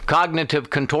Cognitive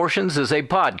Contortions is a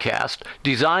podcast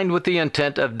designed with the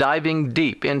intent of diving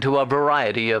deep into a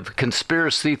variety of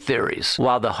conspiracy theories.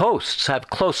 While the hosts have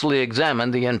closely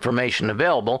examined the information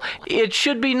available, it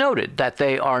should be noted that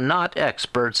they are not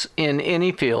experts in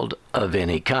any field of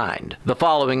any kind. The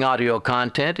following audio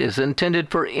content is intended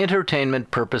for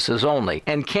entertainment purposes only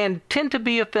and can tend to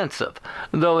be offensive,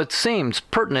 though it seems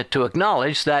pertinent to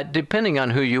acknowledge that depending on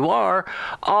who you are,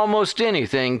 almost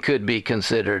anything could be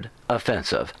considered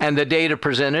offensive, and the data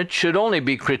presented should only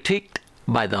be critiqued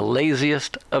by the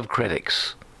laziest of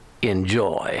critics.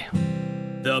 Enjoy.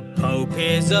 The Pope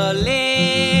is a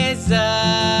lizard,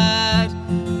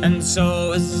 and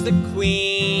so is the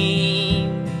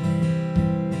Queen,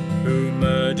 who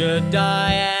murdered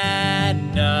Diana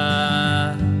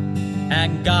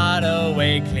and got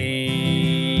away clean.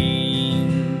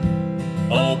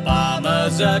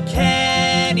 Obama's a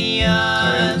Kenyan.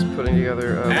 I was putting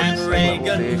together what And the segment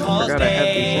will be. I Reagan forgot I had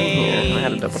these in here. I had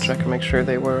to double check and make sure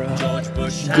they were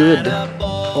good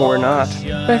or not.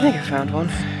 But I think I found one.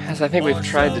 As I think we've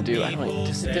tried to do. I don't know.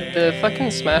 Did the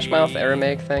fucking Smash Mouth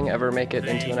Aramaic thing ever make it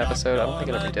into an episode? I don't think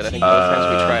it ever did. I think both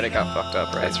times we tried it got fucked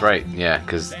up, right? That's right, yeah,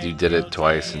 because you did it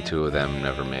twice and two of them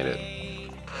never made it.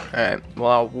 Alright, well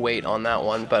I'll wait on that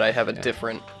one, but I have a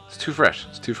different... It's too fresh.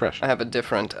 I have a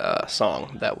different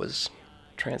song that was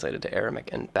translated to Aramaic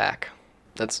and back.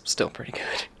 That's still pretty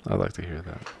good. I'd like to hear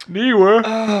that.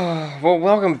 Well,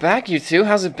 welcome back, you two.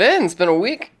 How's it been? It's been a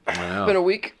week. I know. It's been a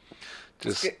week.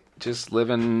 Just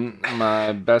living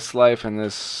my best life in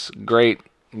this great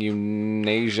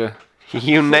Eunasia.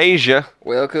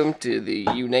 Welcome to the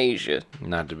Eunasia.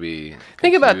 Not to be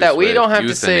Think about that. We confused don't have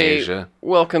with to say euthanasia.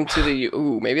 welcome to the...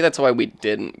 Ooh, maybe that's why we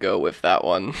didn't go with that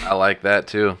one. I like that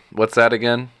too. What's that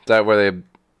again? Is that where they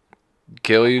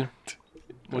kill you?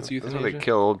 What's That's euthanasia? where they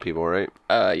kill old people, right?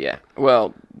 Yeah.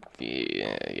 Well,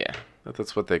 yeah.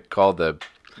 That's what they call the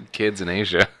kids in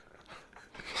Asia.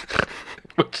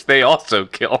 Which they also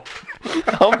kill.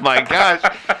 Oh my gosh.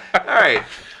 All right.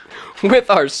 With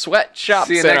our sweatshops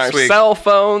See you and next our week. cell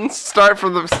phones.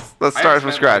 Let's start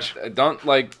from scratch. Don't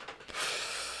like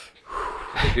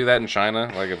they do that in China.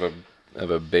 Like if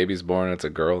a baby's born and it's a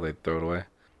girl, they throw it away. Is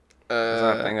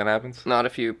that a thing that happens? Not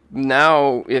if you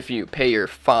pay your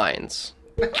fines.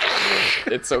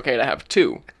 It's okay to have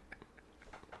two.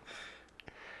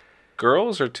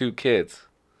 Girls or two kids?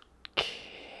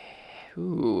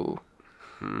 Ooh.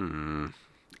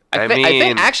 I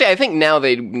I think now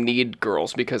they need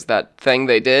girls because that thing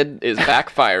they did is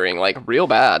backfiring like real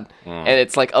bad, and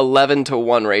it's like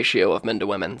 11-to-1 ratio of men to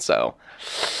women. So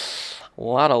a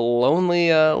lot of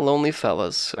lonely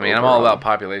fellas. I mean, I'm all about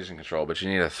population control, but you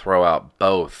need to throw out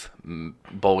both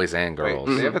boys and girls.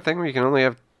 Wait, they have a thing where you can only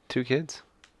have two kids?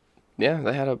 Yeah,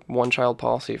 they had a one-child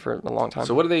policy for a long time.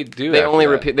 So what do they do? They after only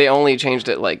that? They only changed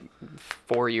it like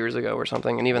 4 years ago or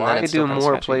something, and even then, Why it's do still kinda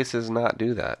more sketchy. places not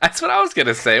do that? That's what I was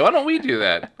gonna say. Why don't we do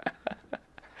that?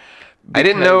 I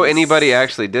didn't know Because- anybody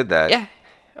actually did that. Yeah.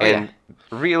 Oh, And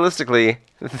realistically,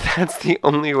 that's the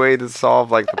only way to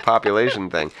solve like the population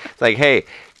thing. It's like, hey,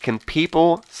 can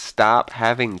people stop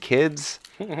having kids?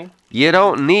 You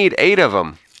don't need 8 of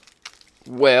them.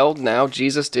 Well, now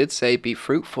Jesus did say, "Be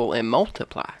fruitful and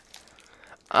multiply."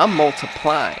 I'm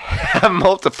multiplying. I'm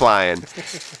multiplying.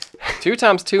 2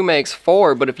 times 2 makes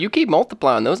 4, but if you keep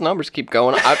multiplying, those numbers keep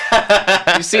going.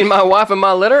 You seen my wife and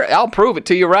my litter? I'll prove it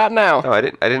to you right now. No, I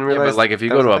didn't realize. But like, if you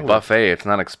that go was to a thing. buffet, it's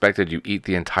not expected you eat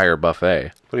the entire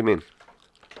buffet. What do you mean?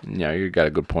 Yeah, you got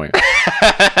a good point.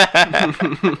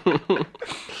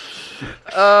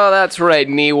 Oh, that's right,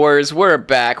 Knee-wers. We're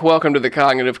back. Welcome to the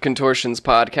Cognitive Contortions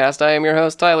podcast. I am your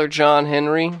host, Tyler John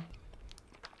Henry.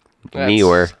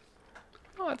 Newer.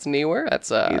 Oh, that's Knee-wer. That's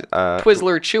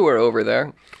Twizzler Chewer over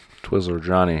there. Twizzler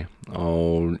Johnny.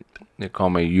 Oh, they call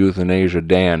me Euthanasia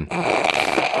Dan.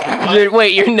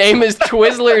 Wait, your name is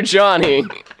Twizzler Johnny,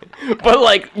 but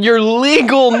like your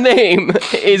legal name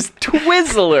is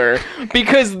Twizzler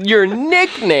because your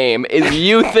nickname is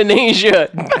Euthanasia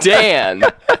Dan.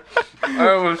 I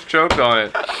almost choked on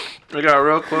it. I got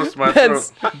real close to my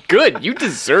That's good. You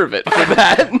deserve it for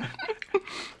that.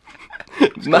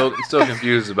 Still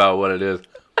confused about what it is.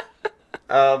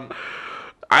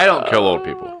 I don't kill old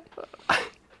people.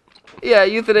 Yeah,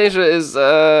 euthanasia is,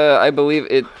 I believe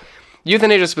it.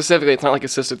 Euthanasia specifically, it's not like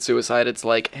assisted suicide. It's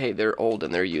like, hey, they're old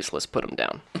and they're useless. Put them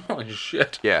down. Holy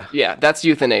shit. Yeah. Yeah, that's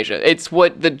euthanasia. It's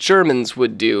what the Germans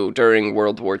would do during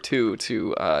World War II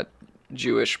to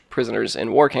Jewish prisoners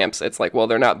in war camps. It's like, well,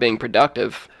 they're not being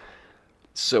productive,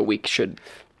 so we should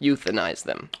euthanize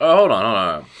them. Oh, hold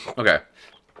on. Okay.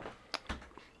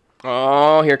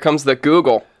 Oh, here comes the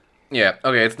Google. Yeah,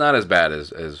 okay, it's not as bad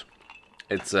as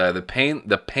It's the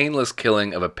painless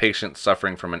killing of a patient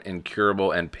suffering from an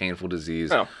incurable and painful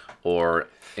disease or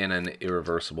in an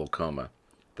irreversible coma.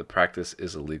 The practice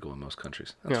is illegal in most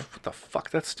countries. What the fuck?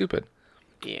 That's stupid.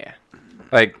 Yeah.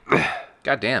 Like,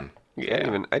 goddamn.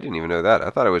 Yeah. I didn't even know that. I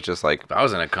thought it was just like If I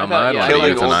was in a coma, thought, I'd yeah, want to be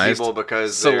killing old euthanized. people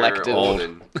because Selective. they're old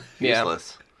and Yeah.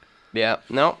 useless. Yeah.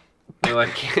 No. They're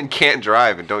like, Can't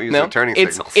drive and don't use No. their turning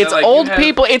It's signals. it's So, like, old you have-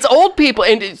 people. It's old people,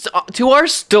 and it's, to our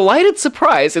delighted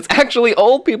surprise, it's actually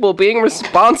old people being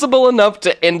responsible enough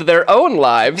to end their own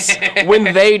lives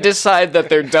when they decide that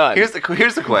they're done. Here's the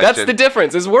question. That's the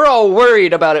difference. Is we're all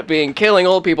worried about it being killing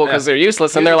old people because they're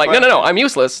useless, and they're like, no, I'm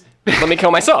useless. Let me kill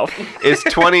myself. Is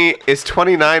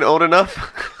 29 old enough?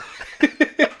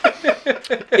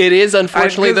 It is,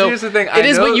 unfortunately, Because though. here's the thing, It I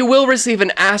is, know- but you will receive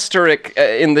an asterisk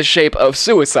in the shape of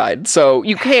suicide. So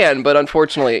you can, but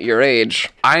unfortunately, at your age,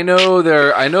 I know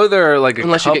there are like a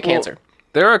Unless you get cancer.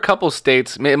 There are a couple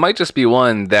states. It might just be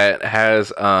one that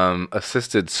has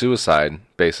assisted suicide,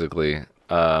 basically.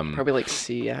 probably like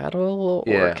Seattle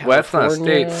or Yeah, well, that's not a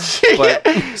California. state,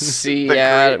 but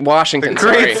Seattle, Washington.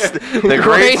 great sorry. the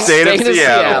great state of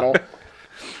Seattle.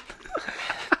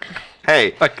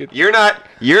 Hey, you're not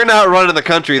running the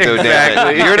country though, damn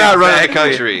Exactly. it. You're not running the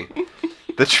Exactly. country.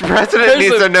 The president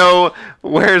needs to know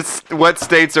what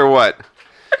states are what.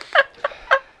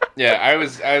 yeah, I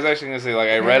was actually gonna say, like,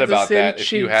 I read Kansas about City that.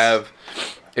 Chiefs.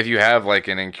 If you have like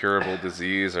an incurable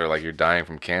disease or like you're dying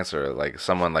from cancer, like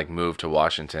someone like moved to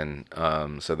Washington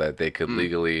so that they could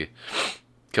legally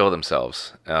kill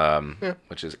themselves,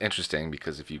 which is interesting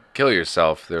because if you kill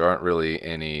yourself, there aren't really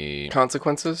any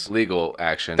Consequences. legal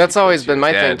action. That's always because been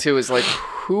my you're thing dead. too. Is like,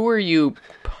 who are you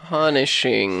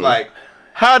punishing? Like,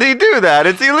 how'd he do that?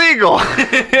 It's illegal.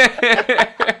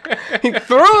 he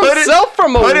threw himself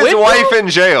from a Put his window. wife in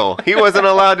jail. He wasn't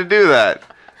allowed to do that.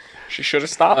 She should have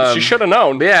stopped. She should have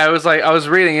known. But yeah, I was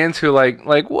reading into like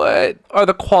what are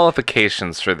the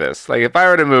qualifications for this? Like if I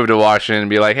were to move to Washington and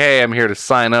be like, hey, I'm here to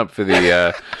sign up for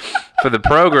the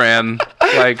program,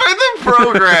 like For the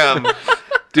program.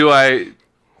 do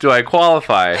I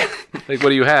qualify? Like what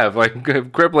do you have?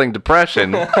 Like crippling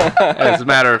depression. As a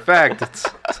matter of fact, it's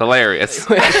hilarious.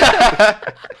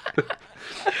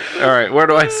 All right, where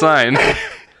do I sign?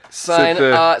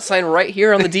 Sign right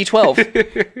here on the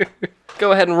D12.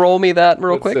 Go ahead and roll me that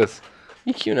real What's quick. this?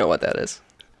 You know what that is.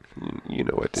 You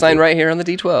know what to Sign do. right here on the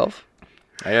D12.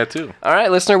 I got two. All right,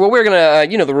 listener. Well, we're gonna,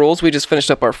 you know the rules. We just finished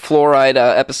up our fluoride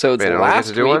episodes Wait, I don't last get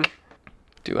to do week. one?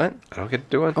 Do it. I don't get to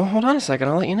do one. Oh, hold on a second.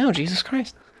 I'll let you know. Jesus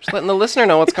Christ. Just letting the listener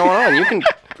know what's going on. You can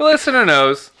The listener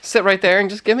knows. sit right there and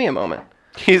just give me a moment.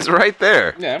 He's right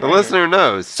there. Yeah, I'm the right listener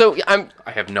knows. So I'm,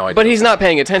 I have no idea. but he's not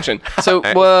paying attention. So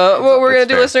what we're gonna That's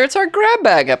do, fair. listener? It's our grab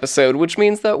bag episode, which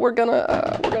means that we're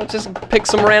gonna just pick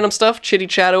some random stuff, chitty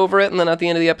chat over it, and then at the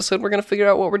end of the episode, we're gonna figure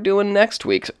out what we're doing next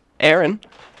week. So, Aaron,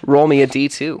 roll me a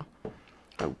D2.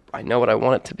 I know what I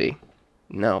want it to be.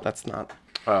 No, that's not.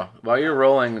 Oh, while you're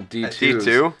rolling D2s,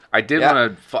 D2? I did Yeah.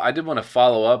 want to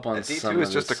follow up on some D2 is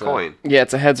of just a this, coin. Yeah,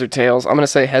 it's a heads or tails. I'm gonna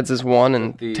say heads is 1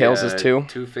 and the tails is 2.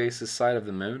 Two Faces side of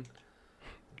the moon.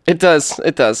 It does.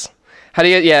 It does. How do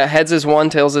you? Yeah, heads is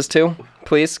 1, tails is 2.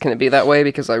 Please, can it be that way?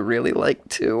 Because I really like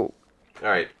to. All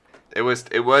right. It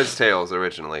was tails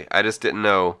originally. I just didn't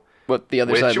know What the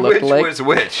other which side looked like. was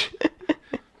which.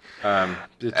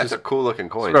 It's That's just a cool looking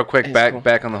coin. real quick It's back cool.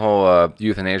 back on the whole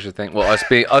euthanasia thing. Well,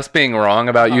 us being wrong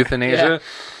about euthanasia,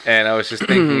 and I was just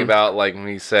thinking about like when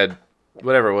he said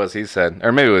whatever it was he said,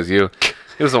 or maybe it was you.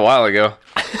 It was a while ago,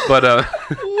 but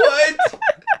What?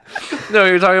 no,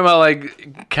 you're talking about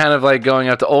like kind of like going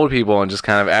up to old people and just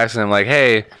kind of asking them like,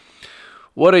 hey,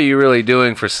 what are you really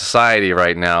doing for society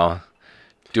right now?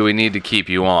 Do we need to keep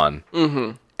you on?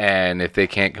 Mm-hmm. And if they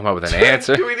can't come up with an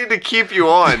answer, Do we need to keep you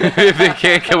on? if they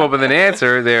can't come up with an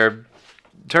answer, they're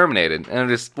terminated. And I'm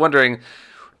just wondering,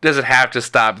 does it have to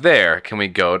stop there? Can we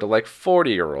go to like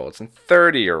 40-year-olds and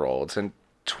 30-year-olds and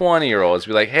 20-year-olds?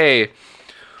 Be like, hey,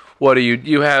 what do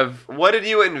you have? What did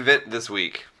you invent this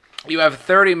week? You have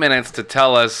 30 minutes to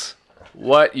tell us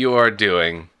what you are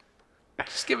doing.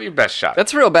 Just give it your best shot.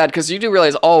 That's real bad because you do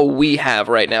realize all we have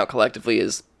right now collectively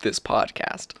is this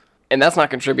podcast, and that's not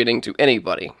contributing to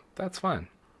anybody. That's fine.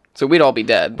 So we'd all be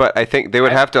dead. But I think they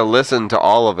would have to listen to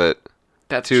all of it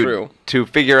That's to true. to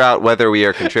figure out whether we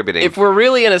are contributing. If we're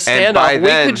really in a by standoff, we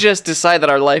then- could just decide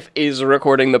that our life is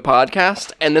recording the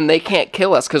podcast, and then they can't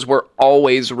kill us because we're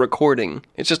always recording.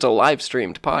 It's just a live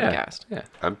streamed podcast. Yeah.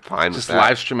 I'm fine Just with that.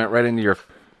 live stream it right into your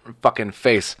fucking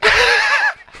face.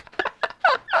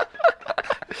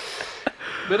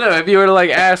 But no, if you were to like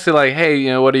ask it, like, hey, you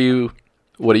know, what are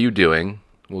you doing?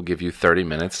 We'll give you 30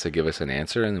 minutes to give us an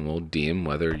answer, and then we'll deem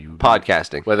whether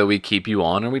Podcasting. whether we keep you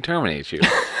on or we terminate you.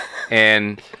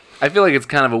 And I feel like it's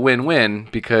kind of a win-win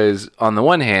because on the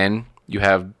one hand, you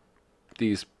have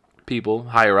these people,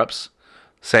 higher-ups,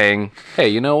 saying, hey,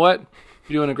 you know what?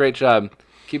 You're doing a great job.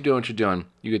 Keep doing what you're doing.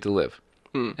 You get to live.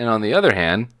 And on the other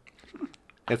hand,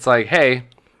 it's hey,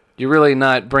 you're really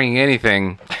not bringing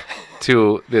anything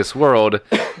to this world.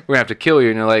 We're going to have to kill you.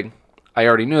 And you're like, I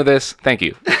already knew this. Thank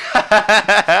you.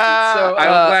 So I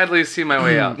will gladly see my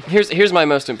way out. here's my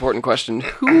most important question: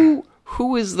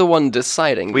 who is the one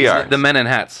deciding? We are. The men in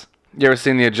hats. You ever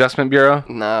seen the Adjustment Bureau?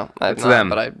 No, I've It's not, them.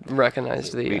 but I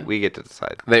recognized the. We get to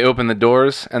decide. They open the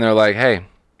doors and they're like, hey,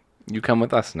 you come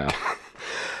with us now.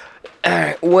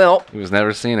 Well, He was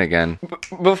never seen again.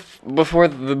 before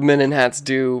the men in hats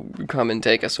do come and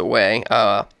take us away,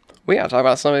 we gotta talk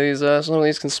about some of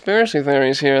these conspiracy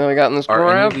theories here that we got in this Are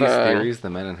any of these thing. theories the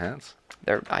men in hats?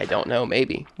 I don't know.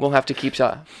 Maybe we'll have to keep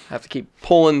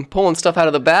pulling stuff out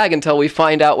of the bag until we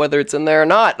find out whether it's in there or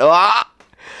not.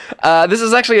 This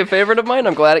is actually a favorite of mine.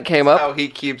 I'm glad it came up. How he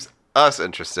keeps us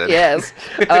interested. Yes,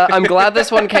 I'm glad this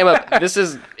one came up.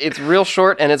 It's real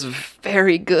short and it's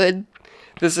very good.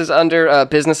 This is under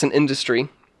business and industry.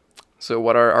 So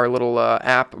what our little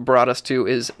app brought us to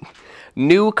is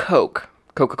New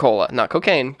Coca-Cola, not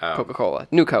cocaine, Coca-Cola.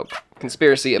 New Coke.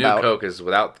 Conspiracy New about Coke is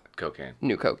without cocaine.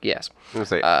 New Coke, yes. I'm going to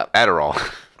say Adderall.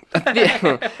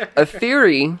 A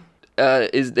theory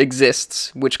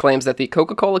exists which claims that the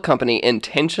Coca-Cola company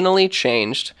intentionally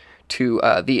changed to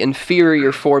the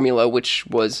inferior formula, which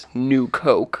was New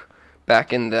Coke,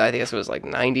 back in I guess it was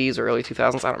 90s or early 2000s.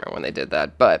 I don't remember when they did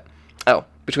that, but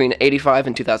between 85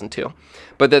 and 2002.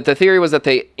 But the theory was that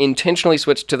they intentionally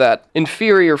switched to that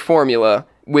inferior formula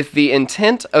with the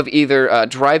intent of either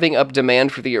driving up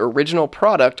demand for the original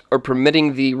product or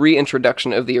permitting the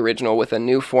reintroduction of the original with a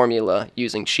new formula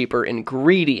using cheaper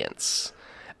ingredients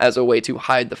as a way to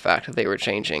hide the fact that they were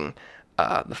changing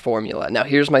the formula. Now,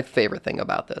 here's my favorite thing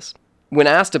about this. When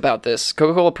asked about this,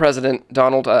 Coca-Cola president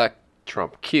Donald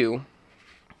Trump.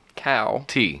 Cow.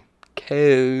 T.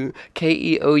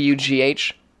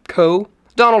 K-E-O-U-G-H.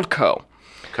 Donald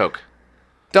Coke.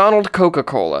 Donald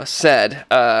Coca-Cola said,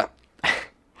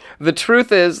 the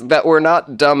truth is that we're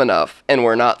not dumb enough and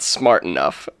we're not smart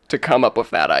enough to come up with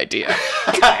that idea.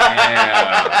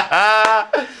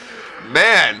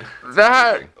 Man,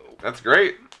 that's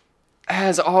great.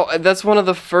 That's one of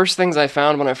the first things I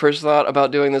found when I first thought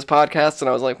about doing this podcast, and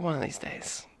I was like, one of these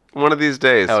days. One of these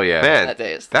days. Hell yeah. Man, That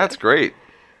day is the that's great.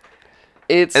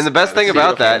 It's And the best thing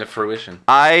about Came to that, fruition.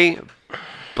 I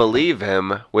believe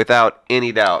him without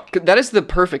any doubt. that is the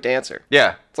perfect answer.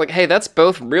 Yeah. It's like, hey, that's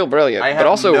both real brilliant, I have but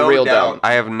also no real doubt. dumb.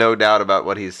 I have no doubt about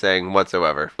what he's saying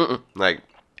whatsoever.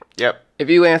 Yep. If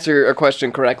you answer a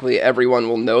question correctly, everyone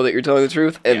will know that you're telling the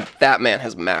truth, and that man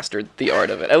has mastered the art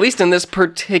of it. At least in this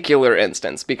particular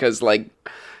instance, because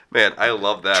Man, I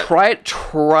love that.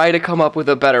 try to come up with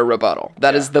a better rebuttal.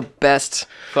 That is the best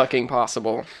fucking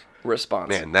possible response.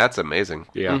 Man, that's amazing.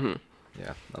 Yeah.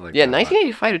 Yeah. I like Yeah, that a lot.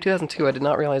 1985 to 2002. I did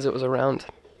not realize it was around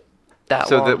that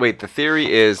So long. the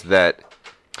theory is that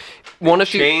One of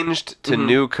two. changed to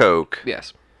New Coke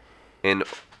Yes. in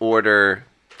order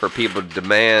for people to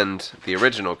demand the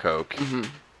original Coke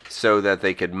so that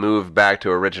they could move back to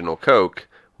original Coke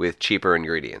with cheaper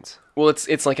ingredients. Well,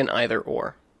 it's like an either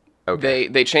or. Okay.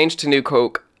 They changed to New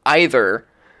Coke either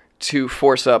to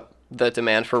force up the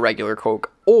demand for regular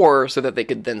Coke or so that they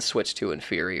could then switch to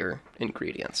inferior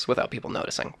ingredients without people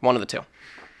noticing. One of the two.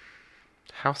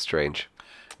 How strange.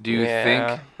 Do you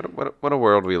Yeah. think? What a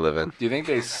world we live in. Do you think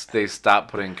they stopped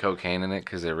putting cocaine in it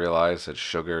because they realized that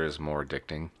sugar is more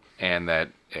addicting and that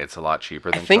it's a lot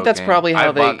cheaper than think that's cocaine? probably how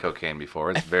I've they- bought cocaine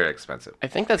before. It's very expensive. I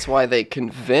think that's why they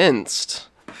convinced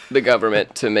the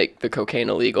government to make the cocaine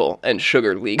illegal and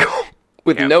sugar legal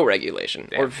with no regulation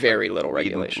or very little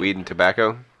regulation. Weed and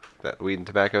tobacco? That weed and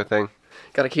tobacco thing?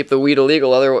 Got to keep the weed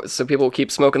illegal, otherwise, so people will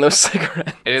keep smoking those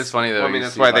cigarettes. It is funny though. Well, I mean, you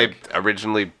that's see, why like, they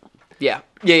originally... Yeah.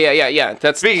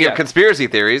 That's Speaking of conspiracy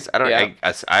theories, Yeah.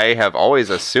 I have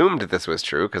always assumed this was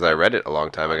true because I read it a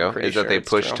long time ago. pretty Is that sure they it's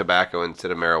pushed true. tobacco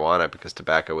instead of marijuana because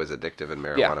tobacco was addictive and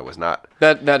marijuana was not.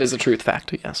 That is a truth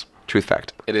fact, yes. Truth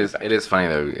fact. It is funny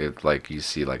though. Like you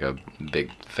see like a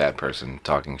big fat person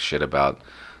talking shit about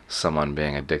someone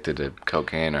being addicted to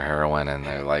cocaine or heroin, and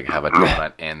they like have a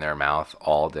donut in their mouth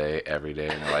all day, every day,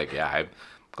 and they're like, "Yeah, I'm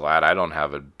glad I don't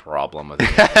have a problem with it."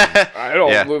 I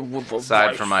don't. Yeah.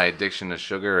 Aside from my addiction to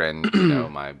sugar and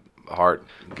my heart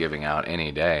giving out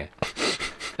any day.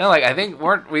 No, like I think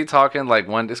weren't we talking like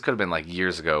this could have been like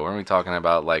years ago? Weren't we talking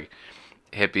about like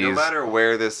hippies. No matter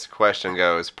where this question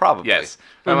goes, probably. Yes.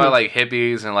 Talking about like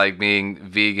hippies and like being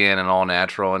vegan and all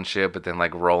natural and shit, but then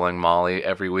like rolling Molly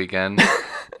every weekend.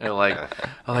 They're like,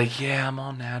 yeah, I'm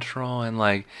all natural and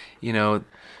like, you know.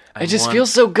 I just feel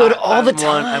so good all the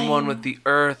time. I'm one with the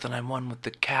earth and I'm one with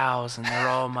the cows and they're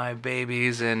all my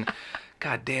babies and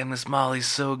god damn, this Molly's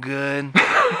so good.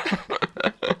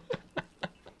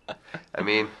 I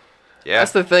mean, yeah.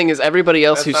 That's the thing is everybody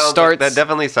else who starts... that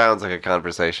definitely sounds like a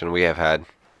conversation we have had.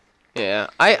 Yeah,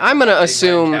 I'm going to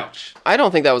assume... couch. I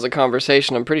don't think that was a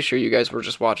conversation. I'm pretty sure you guys were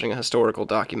just watching a historical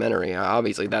documentary.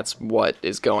 Obviously, that's what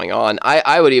is going on.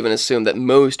 I would even assume that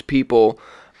most people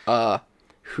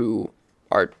who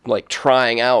are like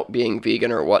trying out being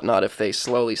vegan or whatnot, if they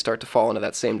slowly start to fall into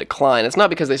that same decline, it's not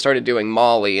because they started doing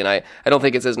Molly, and I don't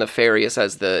think it's as nefarious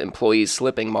as the employees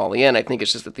slipping Molly in. I think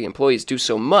it's just that the employees do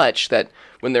so much that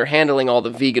when they're handling all the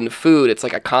vegan food, it's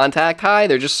like a contact high.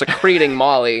 They're just secreting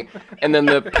Molly, and then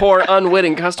the poor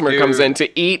unwitting customer comes in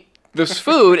to eat this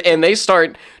food, and they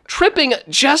start tripping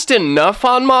just enough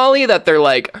on Molly that they're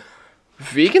like,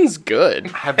 vegan's good.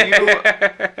 Have you?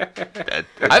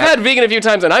 I've had vegan a few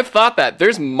times, and I've thought that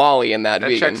there's Molly in that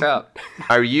vegan. Checks out.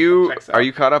 Are you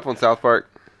caught up on South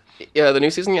Park? Yeah, the new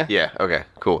season, yeah. Yeah. Okay.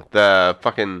 Cool. The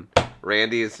fucking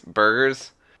Randy's Burgers,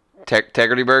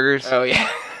 Integrity Burgers. Oh yeah.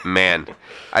 Man,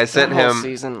 I sent That whole him.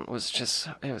 season was just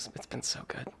it's been so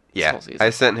good. This Yeah, whole season.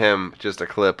 I sent him just a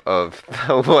clip of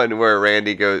the one where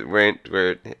Randy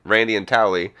where Randy and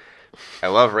Towley. I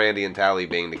love Randy and Towley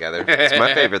being together. It's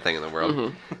my favorite thing in the world.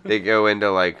 Mm-hmm. They go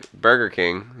into like Burger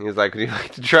King. He's like, "Would you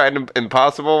like to try an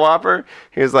Impossible Whopper?"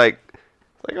 He was like,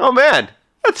 "Oh man,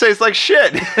 that tastes like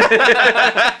shit."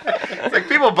 It's like,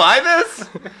 people buy this?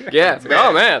 Yeah.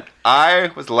 Oh man. I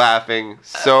was laughing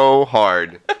so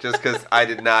hard just because I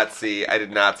did not see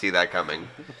that coming.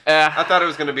 I thought it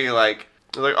was gonna be like,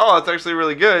 oh, it's actually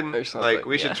really good. Like,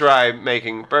 we should try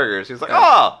making burgers. He's like,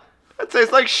 oh, that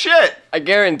tastes like shit. I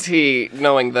guarantee,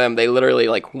 knowing them, they literally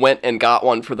like went and got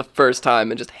one for the first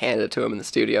time and just handed it to him in the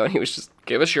studio, and he was just,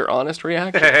 give us your honest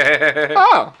reaction.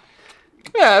 Oh,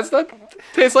 yeah, that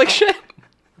tastes like shit.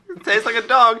 It tastes like a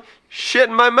dog shit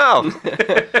in my mouth.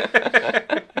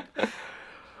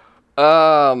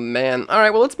 Oh man. All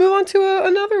right, well let's move on to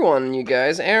another one, you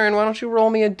guys. Aaron, why don't you roll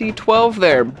me a D12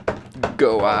 there?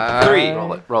 Go on. 3.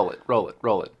 Roll it.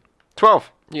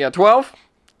 12. You got 12?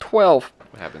 12.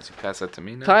 What happens? You pass that to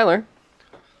me now? Tyler,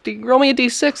 roll me a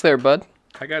D6 there, bud.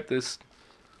 I got this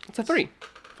It's a 3.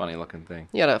 funny looking thing.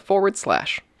 You got a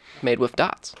 / made with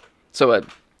dots. So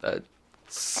a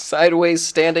sideways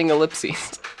standing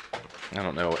ellipses. I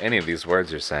don't know any of these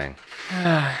words you're saying.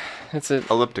 It's a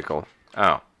Elliptical.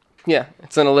 Oh. Yeah,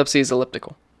 it's an ellipses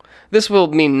elliptical. This will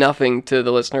mean nothing to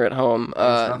the listener at home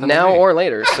now or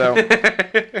later. So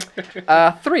 3.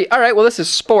 All right. Well, this is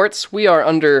sports. We are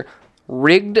under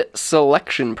rigged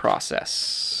selection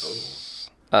process.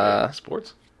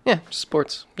 Sports? Yeah, just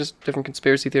sports. Just different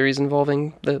conspiracy theories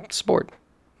involving the sport.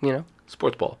 You know,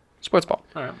 Sports ball. sports ball.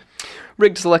 All right.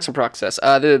 Rigged selection process.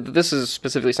 This is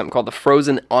specifically something called the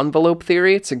frozen envelope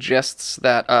theory. It suggests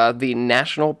that the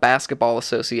National Basketball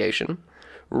Association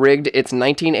rigged its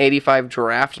 1985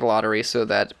 draft lottery so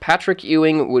that Patrick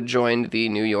Ewing would join the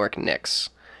New York Knicks.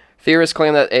 Theorists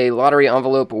claim that a lottery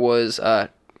envelope was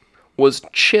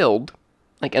chilled,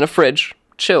 like in a fridge,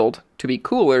 chilled to be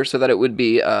cooler so that it would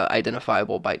be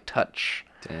identifiable by touch.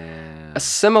 Damn. A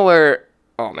similar,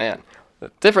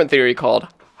 different theory called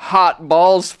hot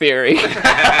balls theory.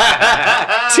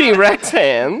 T-Rex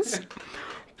hands.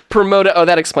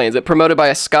 That explains it. Promoted by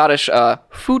a Scottish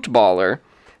footballer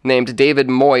named David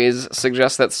Moyes,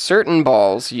 suggests that certain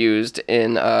balls used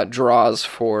in draws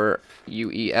for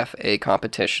UEFA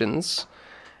competitions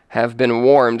have been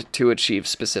warmed to achieve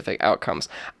specific outcomes.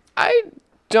 I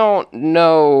don't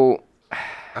know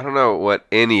what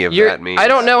any of that means. I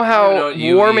don't know how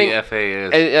warming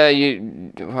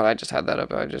UEFA is. I just had that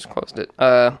up. I just closed it.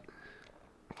 I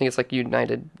think it's like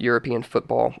United European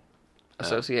Football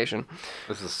Association.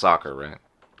 This is soccer, right?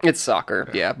 It's soccer,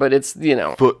 yeah, but it's,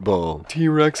 Football.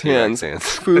 T-Rex hands.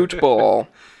 Football.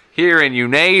 Here in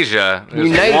Eurasia,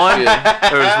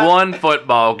 there's one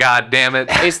football, god damn it.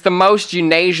 It's the most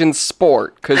Eurasian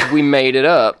sport because we made it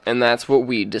up, and that's what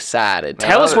we decided.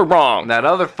 Tell us we're wrong. That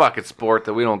other fucking sport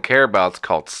that we don't care about is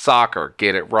called soccer.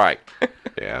 Get it right.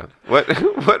 Yeah. What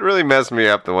really messed me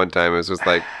up the one time was just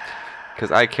like, because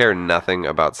I care nothing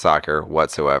about soccer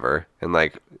whatsoever, and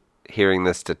like hearing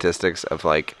the statistics of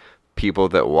like people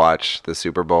that watch the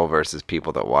Super Bowl versus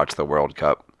people that watch the World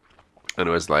Cup, and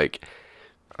it was like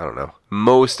I don't know,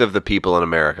 most of the people in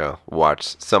America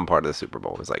watch some part of the Super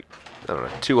Bowl. It was like, I don't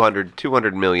know,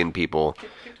 200 million people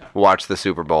watch the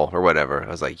Super Bowl or whatever. I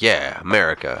was like, yeah,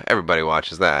 America, everybody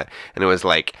watches that. And it was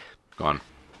like, Gone.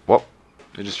 what?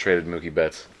 I just traded Mookie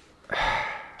Betts.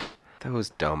 Those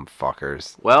dumb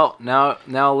fuckers. Well, now,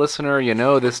 listener, you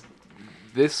know this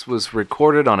was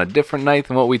recorded on a different night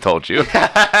than what we told you.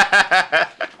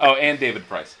 Oh, and David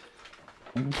Price.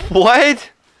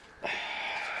 What?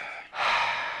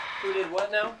 Who did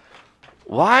what now?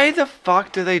 Why the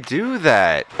fuck do they do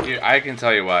that? Here, I can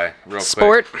tell you why, real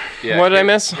Sport? quick. Yeah, What did I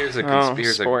miss? Here's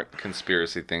a, sport. a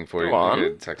conspiracy thing for you. Go on. You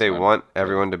could text They my- want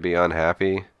everyone to be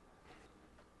unhappy.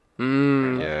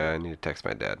 Mm. Yeah, I need to text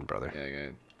my dad and brother. Yeah.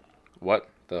 What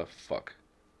the fuck?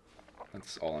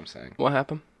 That's all I'm saying. What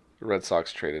happened? The Red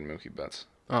Sox traded Mookie Betts.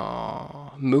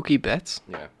 Oh, Mookie Betts?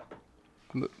 Yeah.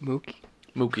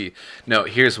 Mookie? No,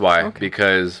 here's why. Okay.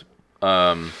 Because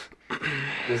this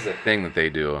is the thing that they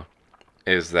do,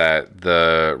 is that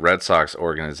the Red Sox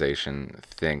organization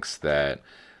thinks that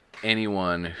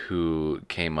anyone who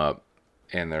came up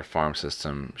in their farm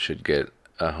system should get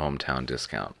a hometown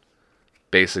discount.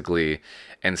 Basically,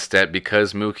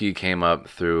 because Mookie came up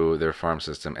through their farm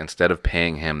system, instead of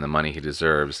paying him the money he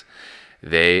deserves,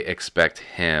 they expect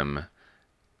him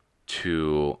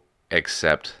to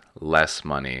accept less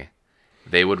money.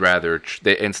 They would rather,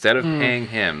 instead of paying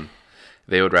him,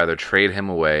 they would rather trade him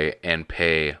away and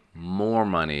pay more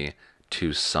money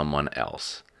to someone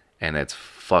else. And it's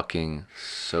fucking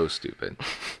so stupid.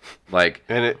 But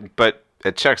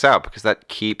it checks out because that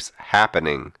keeps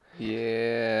happening.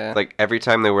 Yeah. Like every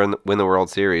time they win the World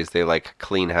Series, they like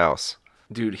clean house.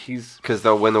 dude, he's Because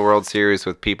they'll win the World Series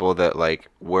with people that like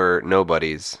were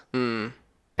nobodies, and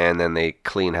then they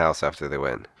clean house after they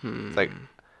win. It's like,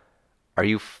 are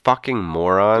you fucking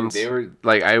morons? They were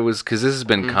like, because this has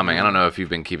been coming. I don't know if you've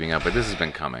been keeping up, but this has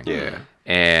been coming. Yeah.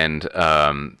 And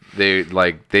they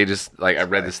just I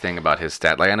read this thing about his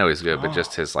stat. Like, I know he's good, but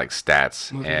just his like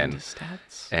stats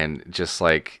and just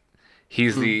like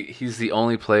he's the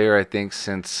only player, I think,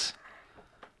 since,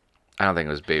 I don't think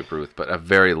it was Babe Ruth, but a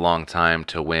very long time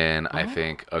to win, I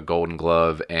think, a Golden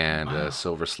Glove and a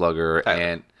Silver Slugger. Tyler.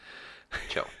 And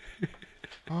Chill.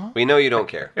 We know you don't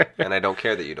care, and I don't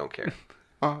care that you don't care.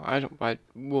 Oh, I don't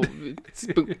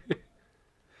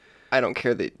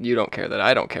care that you don't care that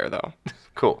I don't care, though.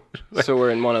 Cool. So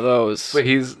we're in one of those. But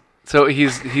he's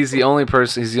the only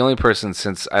person. He's the only person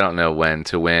since I don't know when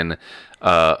to win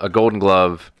a Golden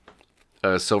Glove,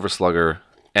 a Silver Slugger,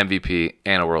 MVP,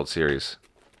 and a World Series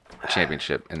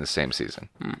championship in the same season.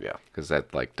 Yeah. Because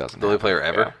that doesn't. The only happen. player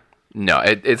ever? Yeah. No,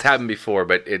 it's happened before,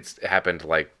 but it's happened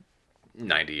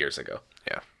 90 years ago.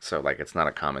 Yeah. So it's not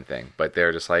a common thing. But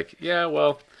they're just yeah,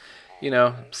 well,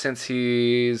 since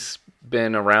he's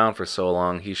been around for so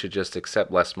long, he should just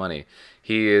accept less money.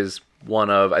 He is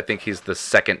I think he's the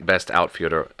second best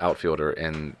outfielder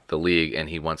in the league, and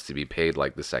he wants to be paid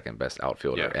like the second best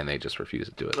outfielder, Yeah. and they just refuse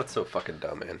to do it. That's so fucking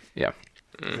dumb, man. Yeah,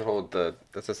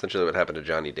 That's essentially what happened to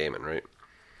Johnny Damon, right?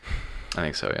 I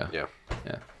think so. Yeah.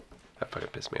 Yeah. That fucking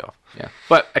pissed me off. Yeah.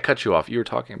 But I cut you off. You were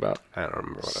talking about I don't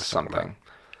remember what I was something. talking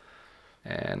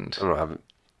And about.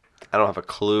 I don't have a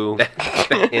clue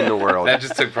in the world. that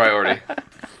just took priority.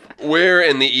 Where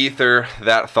in the ether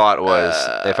that thought was.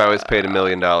 If I was paid $1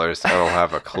 million, I don't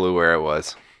have a clue where it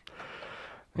was.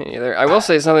 Me neither. I will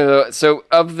say something though. So,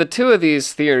 of the two of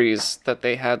these theories that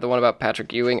they had, the one about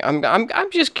Patrick Ewing, I'm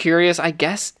just curious. I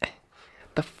guess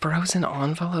the frozen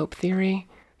envelope theory,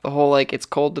 the whole it's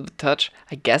cold to the touch.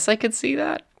 I guess I could see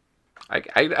that. I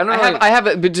don't know. I have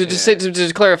it, but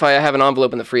to clarify, I have an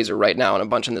envelope in the freezer right now and a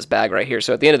bunch in this bag right here.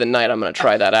 So at the end of the night, I'm gonna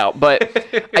try that out.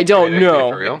 But I don't know.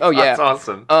 For real? Oh yeah, That's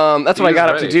awesome. that's what I got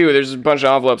up to do. There's a bunch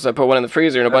of envelopes. I put one in the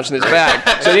freezer and a bunch in this bag.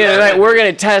 So at the end of the night, we're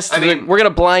gonna test. We're gonna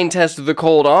blind test the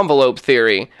cold envelope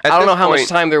theory. I don't know how much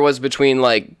time there was between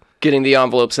getting the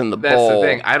envelopes in the bowl. That's the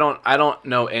thing. I don't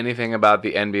know anything about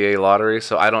the NBA lottery,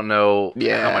 so I don't know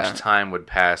how much time would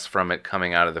pass from it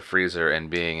coming out of the freezer and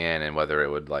being in, and whether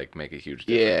it would make a huge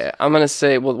difference. Yeah, I'm gonna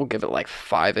say we'll give it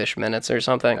 5-ish minutes or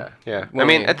something. Yeah. I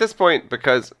mean, at this point,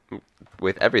 because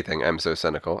with everything, I'm so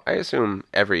cynical. I assume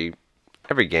every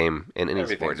game in any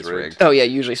sport is rigged. Oh yeah,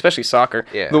 usually, especially soccer.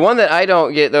 Yeah. The one that I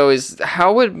don't get though is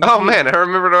how would. Oh man, I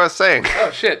remembered what I was saying. Oh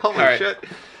shit! Holy All right. shit!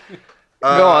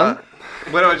 Go on.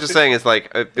 What I was just saying is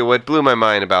what blew my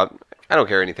mind about. I don't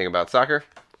care anything about soccer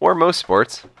or most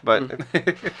sports, but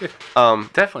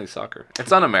Definitely soccer.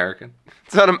 It's un-American.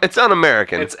 it's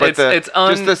un-American. It's just the it's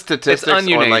statistics on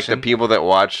the un-nation. people that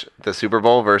watch the Super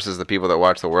Bowl versus the people that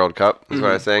watch the World Cup is what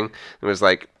I was saying. It was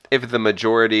if the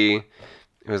majority,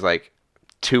 it was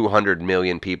 200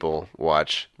 million people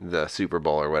watch the Super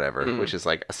Bowl or whatever, which is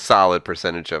like a solid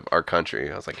percentage of our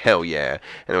country. I was like, hell yeah.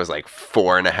 And it was like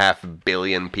 4.5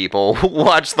 billion people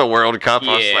watch the World Cup.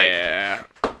 I was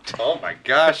like, oh my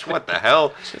gosh, what the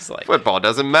hell? Just like, football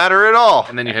doesn't matter at all.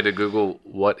 And then you had to Google,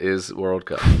 what is World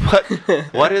Cup?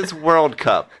 What is World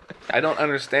Cup? I don't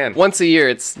understand. once a year,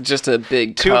 it's just a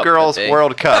big Two cup girls that they-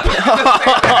 World Cup.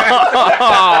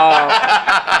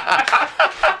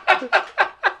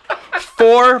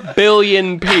 4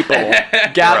 billion people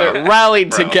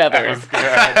rallied together.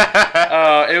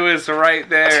 Oh, it was right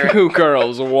there. 2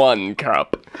 girls, 1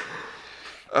 cup.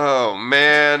 Oh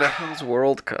man. It was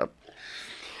World Cup.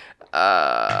 What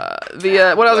I was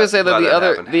gonna say though, Let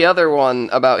it happen. the other one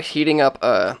about heating up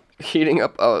a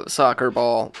soccer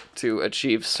ball to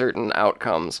achieve certain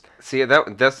outcomes. See,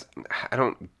 that's I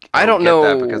don't I don't get know-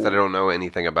 that because I don't know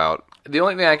anything about. The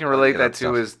only thing I can relate Yeah, that that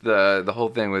to is the whole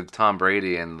thing with Tom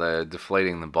Brady and the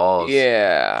deflating the balls.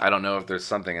 Yeah. I don't know if there's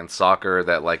something in soccer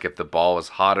that, like, if the ball is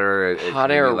hotter, it Hot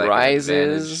can air be, like, an rises.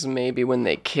 advantage. Maybe when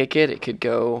they kick it, it could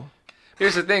go.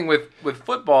 Here's the thing with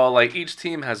football, like, each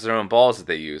team has their own balls that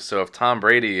they use. So if Tom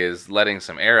Brady is letting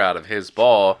some air out of his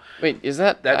ball, Wait, is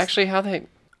that That's- actually how they?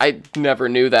 I never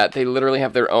knew that they literally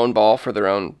have their own ball for their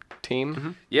own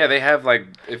team. yeah, they have, like,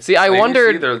 See, I like, you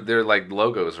wondered- see their like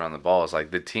logos around the balls.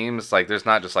 Like the teams, like there's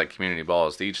not just like community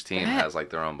balls. Each team That- has like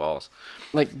their own balls.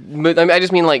 Like, but I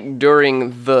just mean like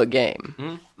during the game.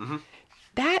 Mm-hmm.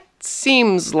 That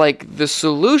seems like the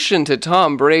solution to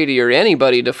Tom Brady or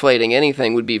anybody deflating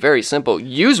anything would be very simple.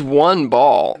 Use one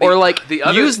ball, or like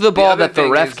use the ball that the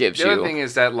ref gives The other you. thing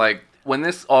is that, like, when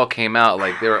this all came out,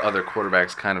 like, there were other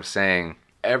quarterbacks kind of saying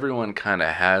everyone kind of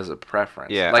has a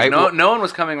preference. Yeah, Like, no one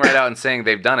was coming right out and saying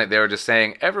they've done it. They were just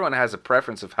saying everyone has a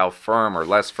preference of how firm or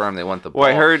less firm they want the ball.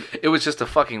 Well, I heard- it was just a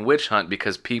fucking witch hunt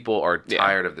because people are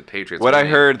tired of the Patriots. What I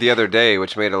winning. heard the other day,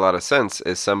 which made a lot of sense,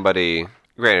 is somebody.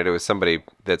 Granted, it was somebody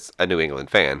that's a New England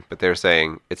fan, but they're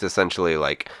saying it's essentially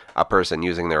like a person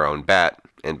using their own bat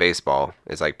in baseball.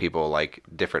 It's like people like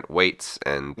different weights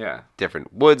and Yeah.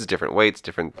 different woods, different weights,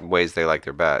 different ways they like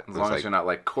their bat. As long as you're not,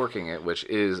 like, corking it, which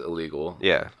is illegal.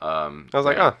 Yeah. I was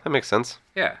like, yeah. oh, that makes sense.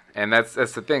 Yeah, and that's the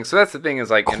thing. So that's the thing is,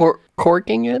 like,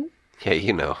 Corking it? Yeah,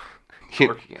 you know.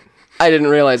 corking it. I didn't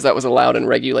realize that was allowed in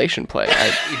regulation play.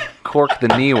 Cork the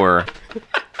kneewer.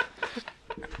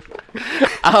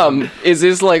 Is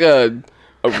this like a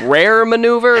rare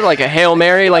maneuver, like a Hail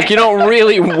Mary? Like you don't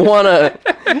really want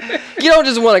to. You don't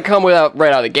just want to come right out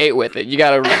of the gate with it. You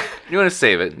gotta. You want to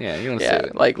save it. Yeah, you want to Yeah, save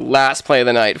it. like last play of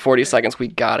the night, 40 seconds. We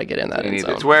gotta get in that end need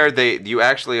zone. It's where you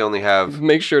actually only have.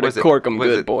 Make sure to what is it- cork 'em what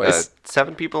is good, boys.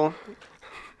 7 people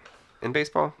in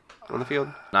baseball on the field.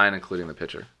 9, including the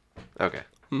pitcher. Okay,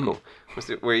 cool.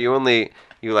 Where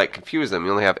you like confuse them.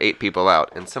 You only have 8 people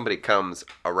out, and somebody comes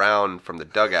around from the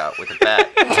dugout with a bat,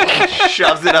 and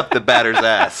shoves it up the batter's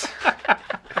ass.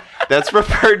 That's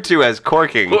referred to as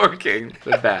corking. Corking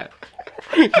the bat.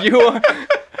 You are,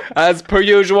 as per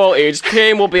usual, each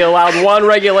team will be allowed 1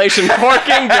 regulation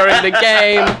corking during the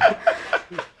game.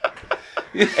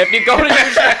 If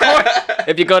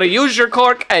you go to use your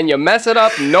cork and you mess it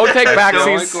up, no take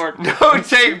backsies. No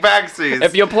take backsies.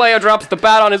 If your player drops the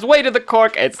bat on his way to the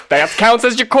cork, that counts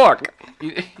as your cork.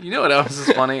 You know what else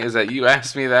is funny is that you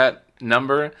asked me that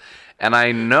number, and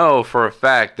I know for a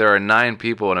fact there are 9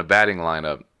 people in a batting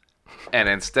lineup, and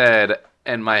instead,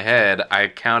 in my head, I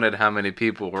counted how many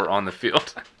people were on the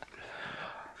field.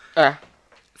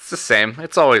 It's the same.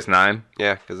 It's always 9.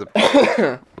 Yeah, because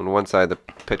on one side the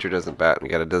pitcher doesn't bat, we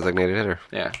got a designated hitter.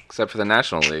 Yeah, except for the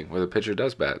National League where the pitcher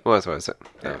does bat. Well, that's what I said.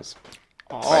 That was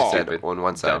what I said on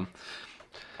one side. Dumb.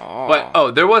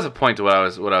 But there was a point to what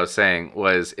I was saying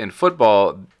was in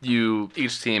football,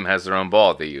 each team has their own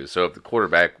ball they use. So if the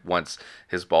quarterback wants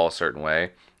his ball a certain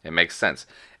way, it makes sense.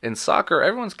 In soccer,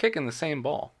 everyone's kicking the same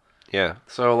ball. Yeah.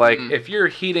 So like, if you're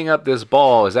heating up this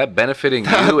ball, is that benefiting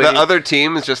you? The other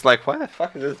team is just like, why the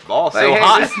fuck is this ball so Hey,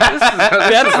 hot?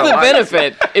 That's the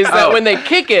benefit, is that when they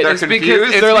kick it, It's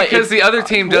because the other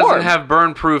team doesn't have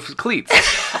burn-proof cleats.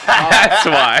 That's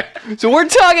why. So we're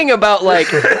talking about like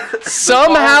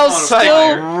somehow Ball's on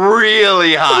still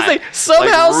really hot.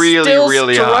 somehow Like, really, still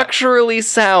really hot. structurally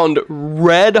sound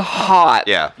red hot.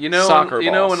 Yeah. You know, Soccer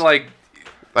when balls. like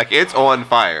Like, it's on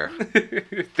fire.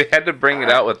 they had to bring it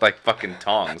out with like fucking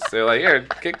tongs. They're like, here,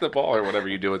 kick the ball or whatever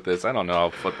you do with this. I don't know how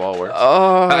football works.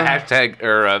 Hashtag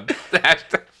or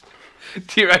hashtag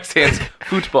T-Rex hands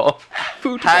football.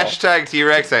 Hashtag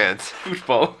T-Rex hands.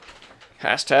 Football.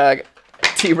 Hashtag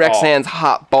T-Rex Oh. hands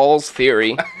hot balls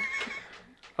theory.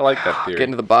 I like that theory.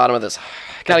 Getting to the bottom of this.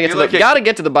 Gotta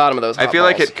get to the bottom of those. I feel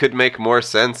like balls. it could make more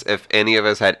sense if any of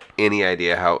us had any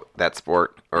idea how that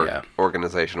sport or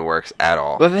organization works at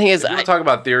all. Well, the thing is, if you talk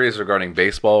about theories regarding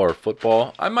baseball or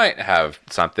football, I might have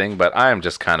something, but I am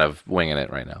just kind of winging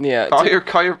it right now. Yeah.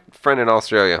 Call your friend in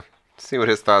Australia. See what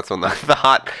his thoughts on the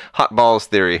hot balls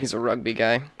theory. He's a rugby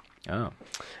guy. Oh.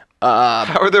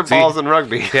 How are there balls in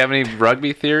rugby? Do you have any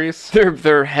rugby theories?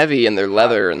 They're heavy and they're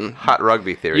leather and hot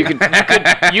rugby theory.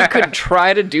 You could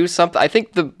try to do something. I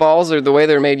think the balls are the way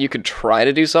they're made. You could try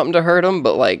to do something to hurt them,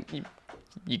 but like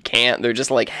you can't. They're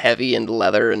just like heavy and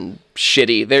leather and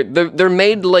shitty. They're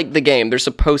made like the game. They're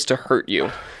supposed to hurt you.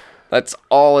 That's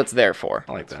all it's there for.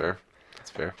 I like that.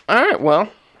 That's fair. All right, well.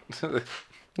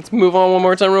 Let's move on one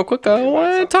more time real quick. Tyler, you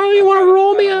want to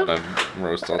roll me I up? don't want to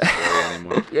roast all story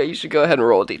anymore. Yeah, you should go ahead and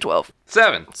roll a d12.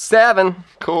 7.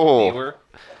 Cool. We're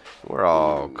We're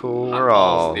all cool. Hot We're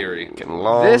balls all theory. getting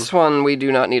along. This one we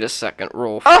do not need a second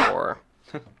roll for.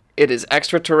 It is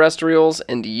extraterrestrials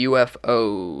and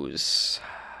UFOs.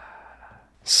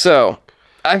 So,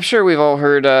 I'm sure we've all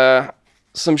heard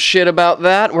some shit about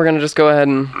that. We're going to just go ahead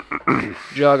and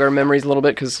jog our memories a little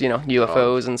bit because, you know,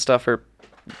 UFOs and stuff are,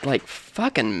 like,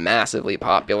 fucking massively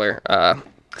popular.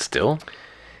 Still?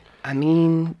 I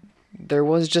mean, there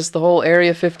was just the whole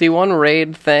Area 51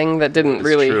 raid thing that didn't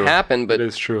really happen, but it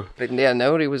is true. But yeah,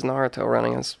 nobody was Naruto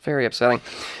running. It's very upsetting.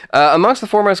 Amongst the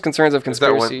foremost concerns of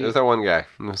conspiracy, There's that one guy.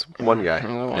 There's one guy.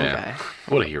 guy.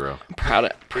 What a hero.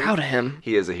 Proud of him.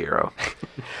 He is a hero.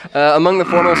 Among the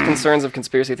foremost concerns of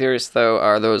conspiracy theorists, though,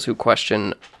 are those who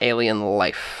question alien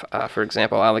life. For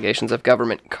example, allegations of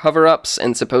government cover-ups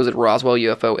and supposed Roswell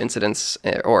UFO incidents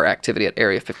or activity at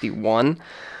Area 51.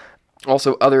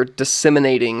 Also, other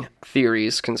disseminating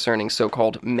theories concerning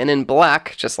so-called Men in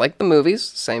Black, just like the movies,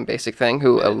 same basic thing,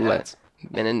 who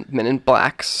Men in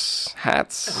Blacks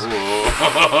hats. That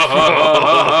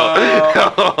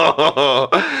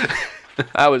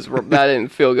didn't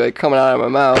feel good coming out of my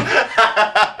mouth.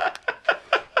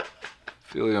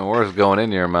 Feel even worse going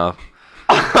into your mouth.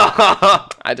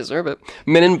 I deserve it.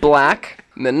 Men in Black.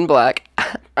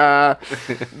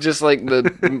 Just like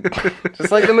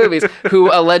the movies, who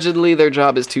allegedly their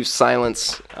job is to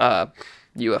silence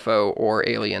UFO or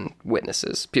alien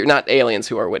witnesses. Not aliens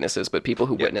who are witnesses, but people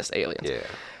who witness aliens. Yeah.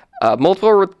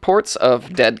 Multiple reports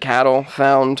of dead cattle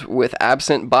found with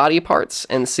absent body parts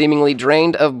and seemingly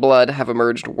drained of blood have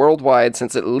emerged worldwide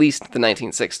since at least the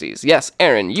 1960s. Yes,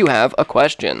 Aaron, you have a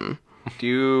question.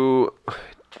 Did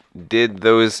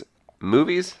those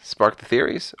movies spark the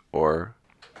theories, or?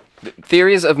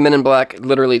 Theories of Men in Black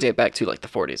literally date back to like the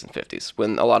 40s and 50s,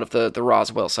 when a lot of the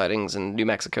Roswell sightings and New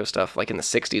Mexico stuff, like in the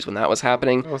 60s when that was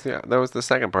happening. That was the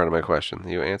second part of my question.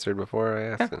 You answered before I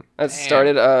asked it. It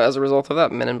started as a result of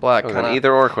that. Men in Black. An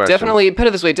either or question. Definitely, put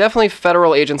it this way, definitely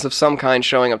federal agents of some kind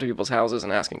showing up to people's houses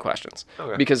and asking questions.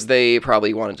 Okay. Because they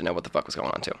probably wanted to know what the fuck was going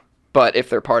on too. But if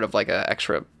they're part of like a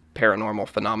extra paranormal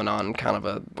phenomenon kind of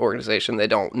a organization, they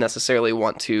don't necessarily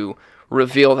want to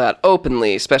reveal that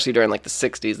openly, especially during like the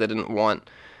 60s. They didn't want,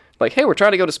 like, hey, we're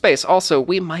trying to go to space. Also,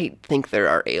 we might think there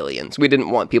are aliens. We didn't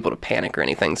want people to panic or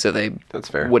anything, so they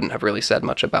wouldn't have really said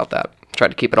much about that. Tried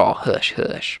to keep it all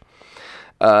hush-hush.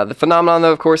 The phenomenon,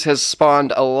 though, of course, has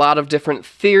spawned a lot of different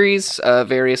theories,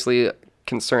 variously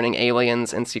concerning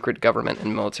aliens and secret government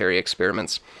and military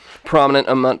experiments. Prominent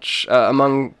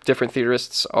among different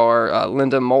theorists are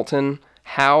Linda Moulton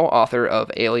Howe, author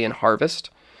of Alien Harvest.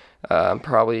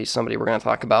 Probably somebody we're going to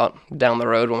talk about down the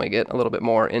road when we get a little bit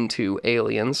more into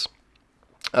aliens.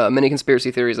 Many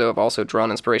conspiracy theories, though, have also drawn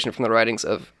inspiration from the writings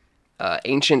of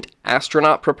ancient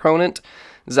astronaut proponent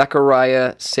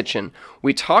Zecharia Sitchin.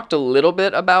 We talked a little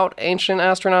bit about ancient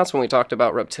astronauts when we talked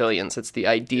about reptilians. It's the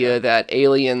idea that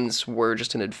aliens were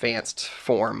just an advanced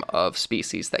form of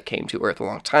species that came to Earth a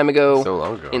long time ago. So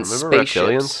long ago. In Remember spaceships.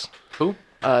 reptilians? Who?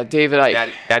 David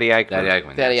Icke. Daddy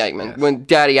Eichmann. Daddy Eichmann. Yes. When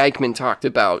Daddy Eichmann talked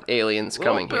about aliens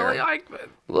coming here.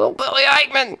 Little Billy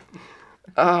Eichmann.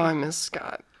 Oh, I miss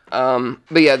Scott.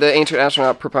 But yeah, the ancient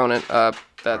astronaut proponent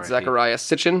that Zecharia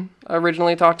Sitchin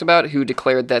originally talked about, who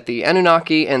declared that the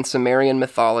Anunnaki and Sumerian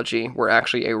mythology were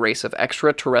actually a race of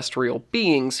extraterrestrial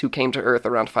beings who came to Earth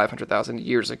around 500,000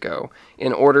 years ago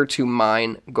in order to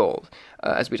mine gold.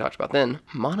 As we talked about then,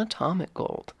 monatomic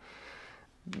gold.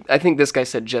 I think this guy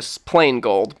said just plain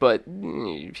gold, but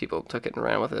people took it and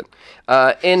ran with it.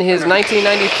 In his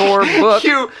 1994 book...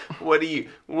 What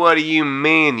do you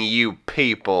mean, you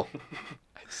people?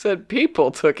 I said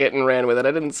people took it and ran with it.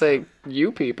 I didn't say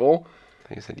you people. I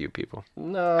think you said you people.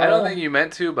 No. I don't think you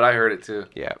meant to, but I heard it too.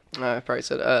 Yeah. I probably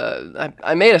said,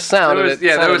 I made a sound. There was, and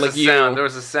it there was like a sound. There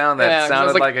was a sound that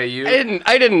sounded like a you.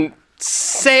 I didn't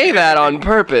say that on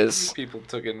purpose. People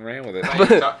took it and ran with it.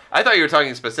 I thought you were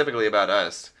talking specifically about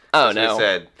us. Oh, As no. we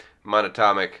said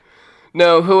monatomic,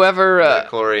 No, whoever...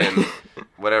 Mandalorian,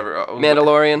 whatever.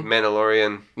 Mandalorian.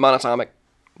 Mandalorian. Monatomic.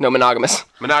 No, monogamous.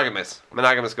 Monogamous.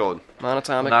 Monogamous gold.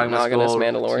 Monatomic, Monogamous monogamous, gold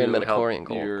Mandalorian, to help midichlorian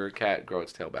gold. your cat grow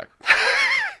its tail back.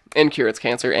 And cure its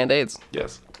cancer and AIDS.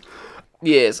 Yes.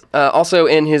 Yes. Also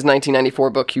in his 1994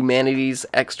 book, Humanity's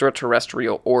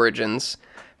Extraterrestrial Origins,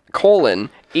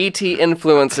 E.T.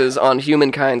 Influences on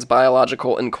Humankind's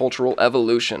Biological and Cultural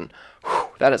Evolution. Whew,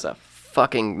 that is a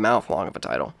fucking mouth long of a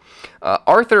title.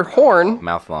 Arthur Horn...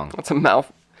 Mouth long. What's a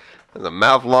mouth? That's a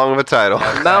mouth long of a title.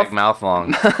 Mouth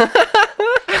long.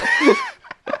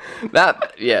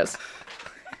 That, yes.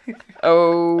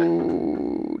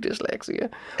 Oh, dyslexia.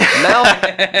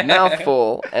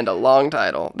 Mouthful and a long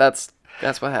title. That's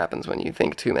what happens when you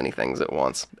think too many things at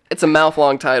once. It's a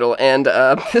mouth-long title, and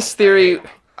this theory...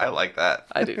 I like that.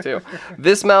 I do too.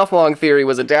 This mouth-long theory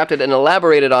was adapted and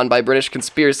elaborated on by British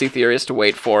conspiracy theorist,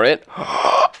 wait for it,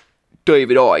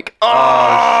 David Icke.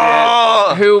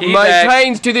 Oh, Who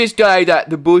maintains to this day that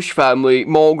the Bush family,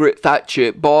 Margaret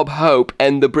Thatcher, Bob Hope,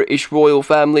 and the British royal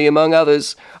family, among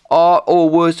others, are or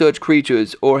were such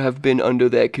creatures or have been under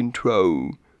their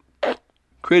control.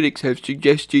 Critics have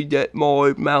suggested that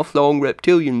my mouth-long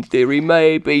reptilian theory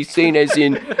may be seen as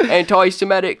an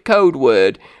anti-Semitic code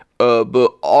word,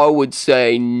 but I would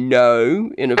say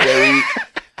no in a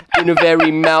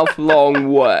very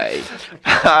mouth-long way.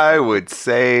 I would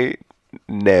say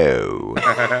no.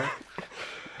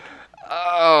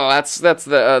 Oh, that's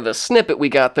the snippet we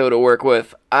got though to work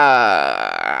with.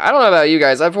 I don't know about you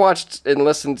guys. I've watched and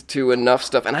listened to enough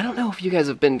stuff, and I don't know if you guys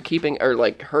have been keeping or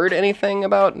like heard anything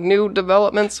about new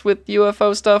developments with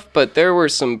UFO stuff. But there were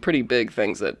some pretty big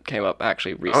things that came up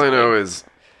actually recently. All I know is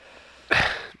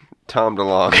Tom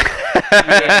DeLonge.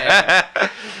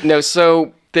 No,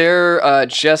 so there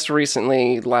just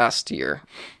recently last year,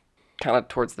 kind of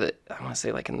towards I want to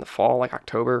say like in the fall, like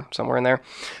October, somewhere in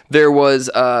there was,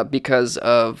 because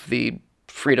of the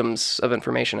Freedoms of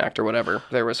Information Act or whatever,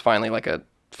 there was finally like a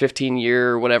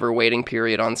 15-year whatever waiting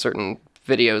period on certain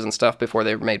videos and stuff before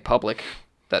they were made public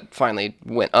that finally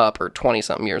went up, or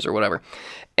 20-something years or whatever.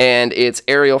 And it's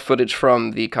aerial footage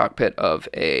from the cockpit of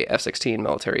a F-16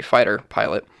 military fighter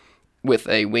pilot with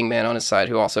a wingman on his side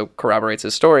who also corroborates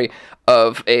his story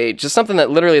of just something that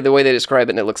literally the way they describe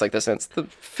it, and it looks like this, and it's the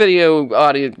video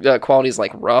audio quality is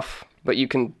like rough, but you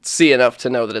can see enough to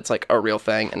know that it's like a real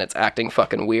thing and it's acting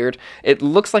fucking weird. It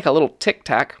looks like a little Tic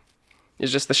Tac.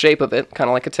 It's just the shape of it, kind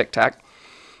of like a Tic Tac.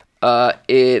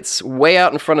 It's way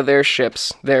out in front of their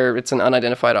ships. It's an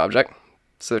unidentified object.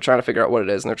 So they're trying to figure out what it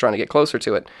is, and they're trying to get closer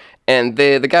to it. And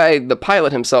the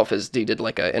pilot himself, he did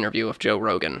like an interview with Joe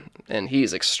Rogan, and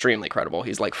he's extremely credible.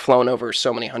 He's like flown over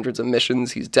so many hundreds of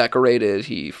missions. He's decorated.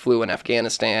 He flew in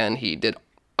Afghanistan. He did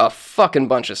a fucking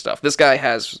bunch of stuff. This guy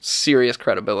has serious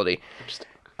credibility.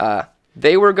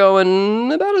 They were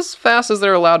going about as fast as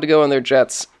they're allowed to go in their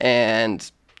jets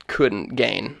and couldn't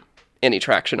gain any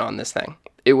traction on this thing.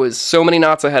 It was so many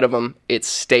knots ahead of him, it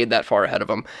stayed that far ahead of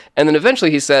him. And then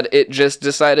eventually he said it just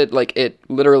decided, like, it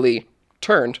literally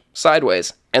turned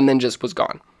sideways and then just was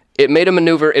gone. It made a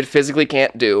maneuver it physically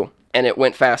can't do, and it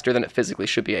went faster than it physically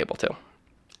should be able to.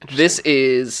 This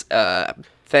is a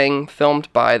thing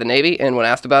filmed by the Navy, and when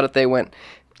asked about it, they went,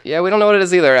 yeah, we don't know what it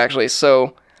is either, actually,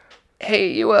 so...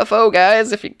 hey, UFO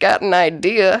guys, if you got an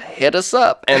idea, hit us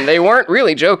up. And they weren't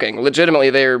really joking. Legitimately,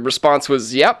 their response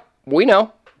was, yep, we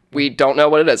know. We don't know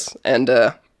what it is. And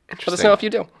let us know if you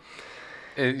do.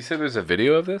 You said there's a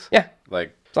video of this? Yeah.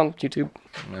 Like, it's on YouTube.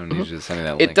 I don't need you to send me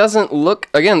that link. It doesn't look,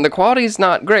 again, the quality's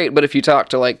not great, but if you talk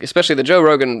to, like, especially the Joe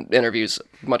Rogan interview's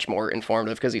much more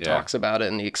informative because he talks about it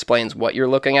and he explains what you're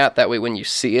looking at. That way, when you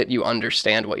see it, you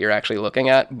understand what you're actually looking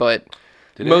at. But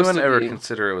did anyone ever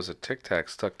consider it was a Tic Tac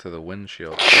stuck to the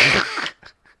windshield?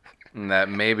 And that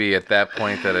maybe at that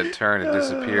point that it turned, it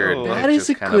disappeared. And that it is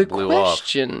just a kind good of blew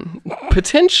question.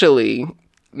 Potentially,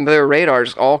 their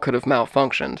radars all could have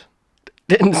malfunctioned.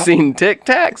 Didn't see Tic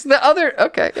Tacs.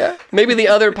 Maybe the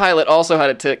other pilot also had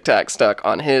a Tic Tac stuck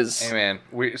on his. Hey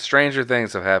man, stranger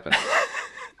things have happened.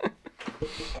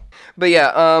 But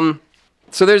yeah,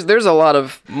 so there's a lot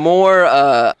of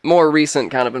more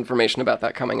recent kind of information about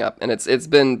that coming up, and it's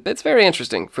very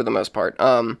interesting for the most part.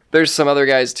 There's some other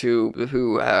guys too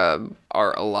who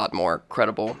are a lot more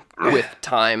credible with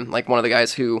time. Like one of the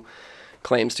guys who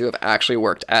claims to have actually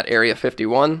worked at Area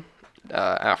 51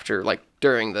 after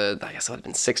during the, I guess it would have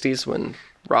been 60s when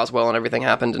Roswell and everything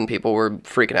happened, and people were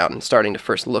freaking out and starting to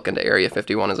first look into Area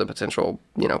 51 as a potential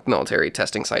military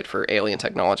testing site for alien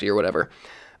technology or whatever.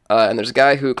 And there's a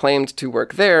guy who claimed to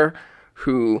work there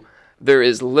who There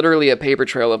is literally a paper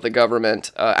trail of the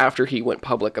government after he went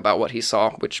public about what he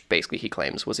saw, which basically he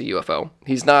claims was a UFO.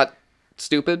 He's not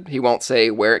stupid. He won't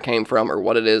say where it came from or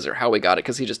what it is or how we got it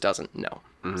because he just doesn't know.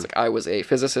 It's like, I was a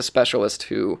physicist specialist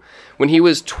who, when he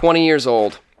was 20 years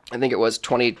old, I think it was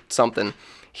 20-something,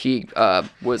 he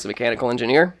was a mechanical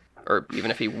engineer, or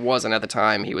even if he wasn't at the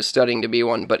time, he was studying to be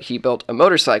one, but he built a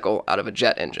motorcycle out of a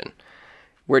jet engine.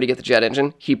 Where'd he get the jet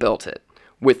engine? He built it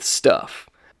with stuff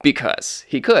because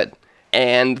he could.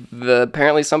 And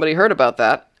apparently somebody heard about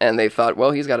that, and they thought,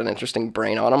 well, he's got an interesting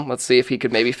brain on him. Let's see if he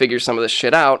could maybe figure some of this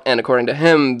shit out. And according to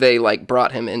him, they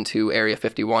brought him into Area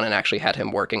 51 and actually had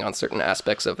him working on certain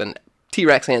aspects of an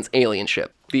T-Rex Hand's alien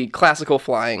ship, the classical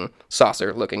flying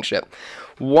saucer-looking ship.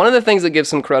 One of the things that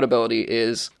gives him credibility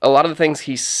is a lot of the things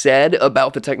he said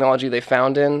about the technology they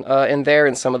found in there,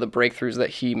 and some of the breakthroughs that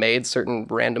he made, certain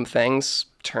random things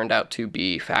turned out to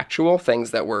be factual,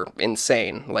 things that were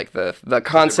insane, like the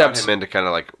concept. Brought him in to kind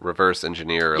of reverse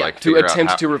engineer, to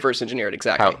attempt to reverse engineer it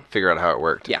exactly. Figure out how it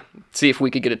worked. Yeah, see if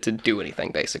we could get it to do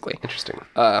anything, basically. Interesting.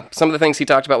 Some of the things he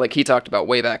talked about, he talked about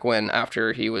way back when,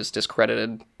 after he was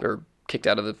discredited or kicked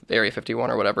out of the Area 51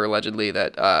 or whatever, allegedly,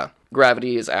 that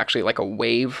gravity is actually like a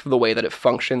wave, the way that it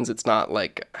functions. It's not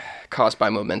caused by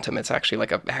momentum. It's actually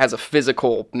has a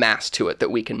physical mass to it that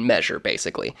we can measure,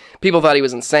 basically. People thought he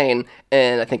was insane,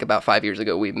 and I think about 5 years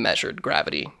ago we measured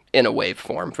gravity in a wave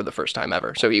form for the first time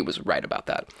ever. So he was right about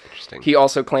that. Interesting. He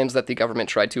also claims that the government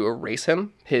tried to erase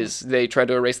him. They tried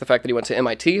to erase the fact that he went to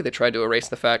MIT. They tried to erase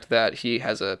the fact that he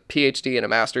has a PhD and a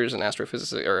master's in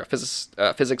astrophysics or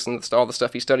physics and all the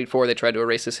stuff he studied for. They tried to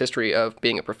erase his history of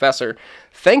being a professor.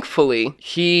 Thankfully,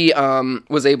 he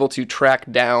was able to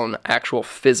track down actual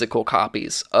physical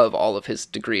copies of all of his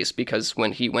degrees, because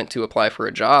when he went to apply for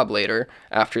a job later,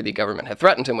 after the government had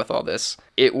threatened him with all this,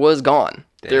 it was gone.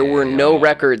 There were no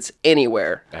records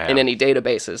anywhere in any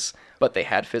databases, but they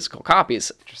had physical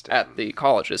copies at the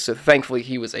colleges. So thankfully,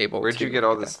 he was able to... Where'd you get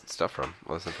all this stuff from?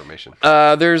 All this information?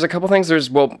 There's a couple things. There's,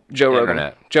 Joe Rogan.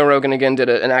 Internet. Joe Rogan, again, did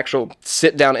an actual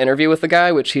sit-down interview with the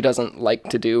guy, which he doesn't like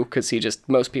to do, because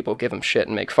most people give him shit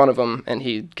and make fun of him, and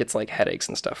he gets, headaches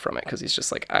and stuff from it, because he's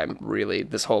just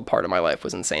this whole part of my life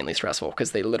was insanely stressful,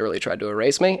 because they literally tried to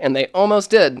erase me, and they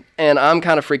almost did, and I'm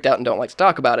kind of freaked out and don't like to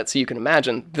talk about it, so you can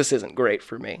imagine this isn't great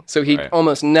for me. So he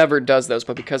almost never does those,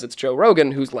 but because it's Joe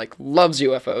Rogan, who's, loves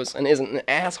UFOs and isn't an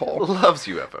asshole. Loves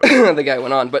UFOs. The guy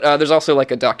went on. But there's also a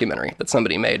documentary that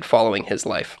somebody made following his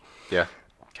life. Yeah.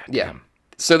 Yeah.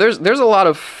 So there's a lot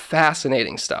of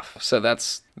fascinating stuff. So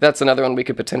that's another one we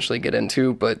could potentially get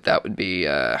into, but that would be,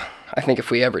 I think if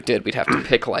we ever did, we'd have to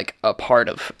pick a part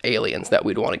of aliens that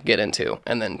we'd want to get into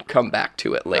and then come back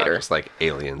to it later. Not just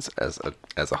aliens as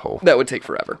a whole. That would take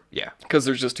forever. Yeah. Because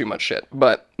there's just too much shit.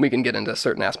 But we can get into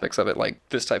certain aspects of it, like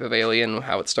this type of alien,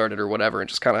 how it started or whatever, and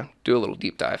just kind of do a little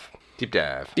deep dive. Deep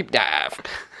dive. Deep dive.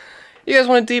 You guys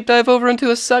want to deep dive over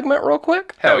into a segment real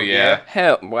quick? Hell yeah.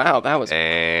 Wow, that was...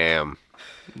 Damn.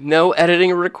 No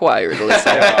editing required,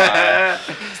 listener.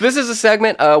 So this is a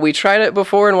segment, we tried it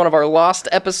before in one of our Lost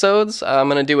episodes. I'm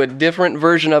going to do a different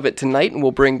version of it tonight, and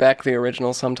we'll bring back the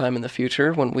original sometime in the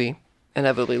future when we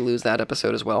inevitably lose that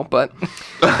episode as well. But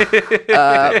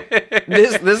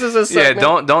this is a segment...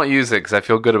 Yeah, don't use it, because I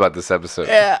feel good about this episode.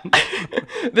 Yeah.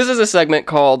 This is a segment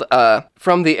called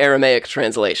From the Aramaic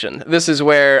Translation. This is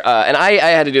where, and I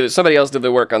had to do this, somebody else did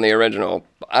the work on the original.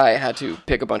 I had to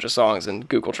pick a bunch of songs and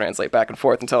Google Translate back and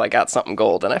forth until I got something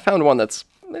gold, and I found one that's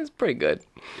pretty good.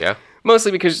 Yeah?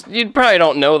 Mostly because you probably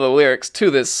don't know the lyrics to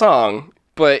this song,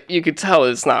 but you could tell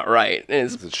it's not right.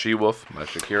 Is it She-Wolf by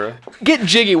Shakira? Get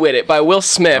Jiggy With It by Will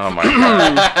Smith. Oh my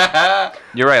god.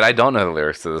 You're right, I don't know the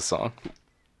lyrics to this song.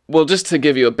 Well, just to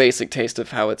give you a basic taste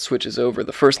of how it switches over,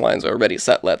 the first lines are ready,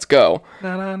 set, let's go.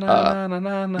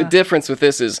 The difference with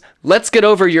this is, let's get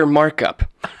over your markup.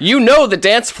 You know the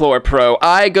dance floor pro.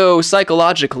 I go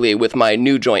psychologically with my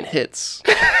new joint hits.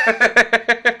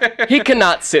 He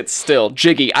cannot sit still.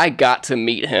 Jiggy, I got to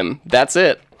meet him. That's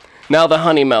it. Now the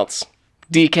honey melts.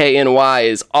 DKNY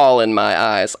is all in my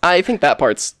eyes. I think that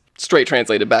part's straight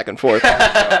translated back and forth.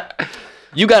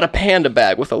 You got a panda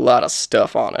bag with a lot of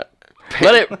stuff on it.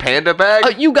 Panda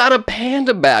bag? You got a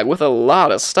panda bag with a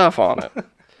lot of stuff on it.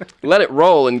 Let it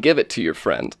roll and give it to your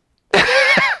friend.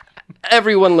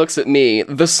 Everyone looks at me,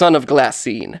 the son of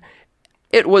Glassine.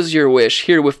 It was your wish,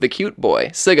 here with the cute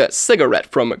boy. Cigarette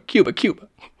from Cuba.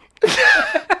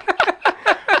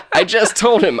 I just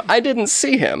told him I didn't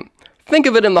see him. Think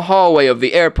of it in the hallway of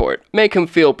the airport. Make him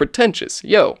feel pretentious.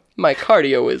 Yo, my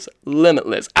cardio is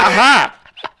limitless. Aha!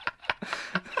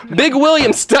 Big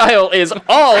William style is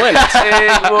all in it.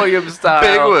 Big William style.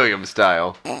 Big William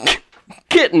style.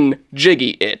 Kitten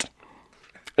Jiggy it.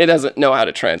 It doesn't know how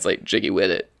to translate jiggy with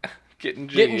it. Getting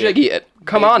Jiggy it.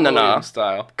 Come on, Nana.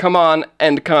 Style. Come on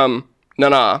and come,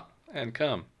 Nana. And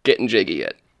come. Getting jiggy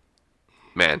it.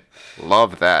 Man,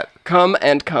 love that. Come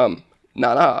and come,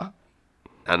 Nana.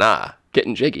 Nana.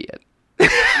 Getting jiggy it. You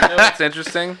know what's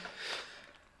interesting?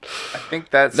 I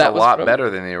think that's That a was lot from- better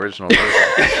than the original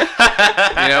version.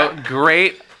 You know,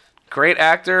 great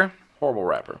actor, horrible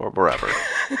rapper. Horrible rapper.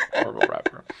 Horrible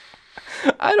rapper.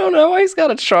 I don't know. He's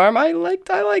got a charm. I like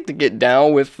to get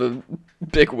down with the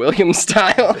Big William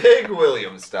style. Big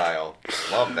William style.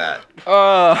 Love that.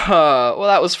 Well,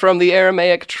 that was from the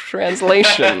Aramaic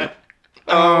translation.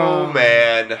 Oh,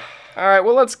 man. All right,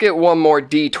 well, let's get one more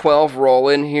D12 roll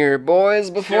in here, boys,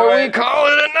 before Do we it. call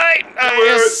it a night.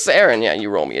 Yes, Aaron, yeah, you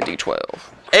roll me a D12.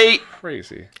 8.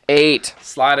 Crazy. 8.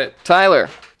 Slide it. Tyler,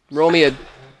 roll me a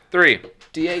 3.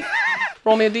 D8.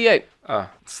 Roll me a D8.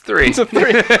 It's 3. It's a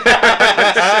 3.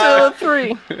 Still a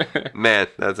 3. Man,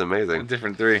 that's amazing.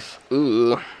 Different 3.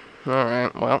 Ooh. All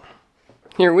right, well,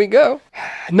 here we go.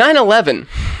 9/11.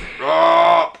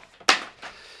 Oh,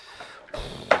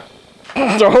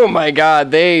 Oh my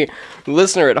god,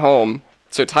 listener at home,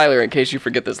 so Tyler, in case you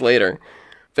forget this later,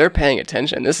 they're paying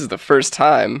attention. This is the first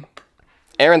time.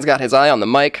 Aaron's got his eye on the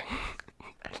mic.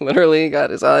 Literally got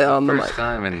his eye on the First mic.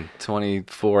 time in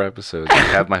 24 episodes, you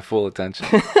have my full attention.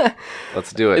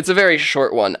 Let's do it. It's a very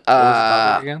short one. What was the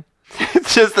topic again?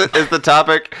 it's just it's the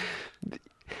topic.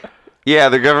 Yeah,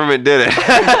 the government did it.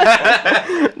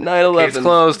 9/11. It's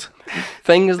closed.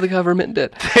 Things the government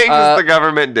did. Things the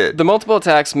government did. The multiple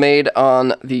attacks made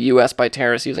on the U.S. by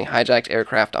terrorists using hijacked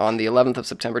aircraft on the 11th of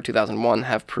September 2001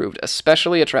 have proved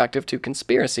especially attractive to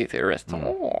conspiracy theorists.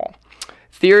 Oh.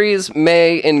 Theories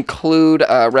may include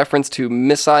reference to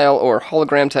missile or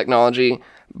hologram technology.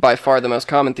 By far the most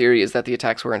common theory is that the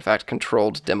attacks were in fact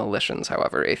controlled demolitions,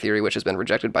 however, a theory which has been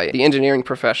rejected by the engineering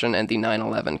profession and the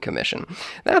 9/11 Commission.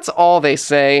 That's all they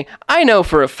say. I know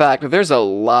for a fact that there's a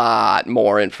lot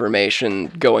more information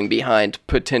going behind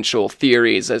potential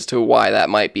theories as to why that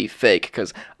might be fake,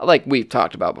 because like we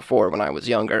talked about before, when I was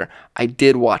younger, I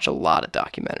did watch a lot of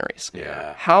documentaries.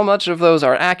 Yeah. How much of those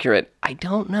are accurate, I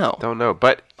don't know. Don't know,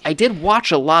 but I did watch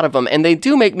a lot of them, and they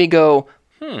do make me go,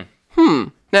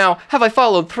 Now, have I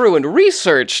followed through and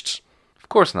researched? Of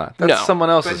course not. That's No. someone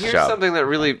but else's here's job. something that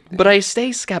really But I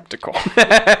stay skeptical.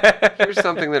 here's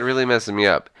something that really messes me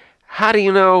up. How do you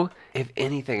know if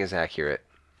anything is accurate?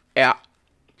 Yeah.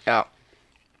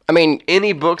 I mean,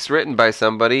 Any book's written by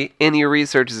somebody, any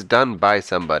research is done by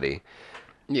somebody.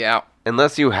 yeah.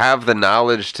 Unless you have the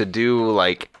knowledge to do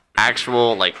like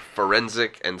actual like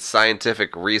forensic and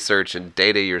scientific research and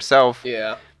data yourself,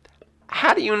 Yeah.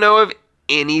 how do you know if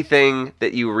anything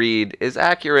that you read is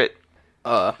accurate?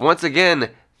 Once again,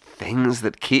 things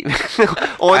that keep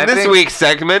on this week's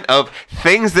segment of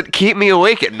things that keep me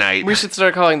awake at night. We should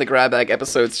start calling the grab bag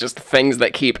episodes just things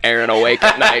that keep Aaron awake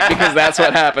at night, because that's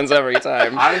what happens every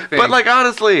time. I think, But like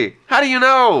honestly, how do you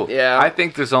know? Yeah. I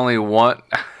think there's only one.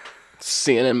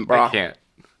 CNN, bro. I can't.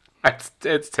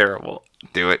 It's terrible.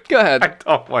 Do it. Go ahead. I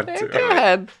don't want to. Go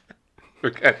ahead.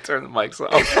 We gotta turn the mics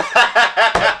off.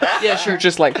 Yeah, sure.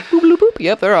 Just like, boop, boop, boop.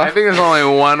 Yep, they're I off. think there's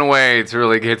only one way to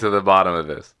really get to the bottom of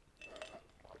this.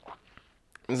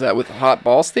 Is that with the hot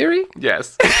balls theory?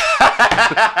 Yes.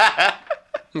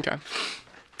 Okay.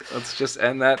 Let's just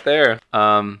end that there.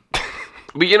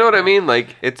 But you know what I mean?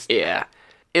 like it's Yeah.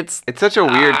 It's such a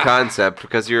weird concept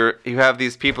because you have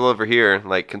these people over here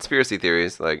like conspiracy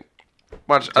theories like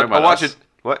I about watch us? it.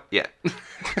 What? Yeah.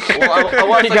 Well, I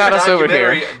watched You got us over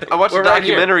here. I watched a We're right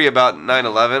here. documentary about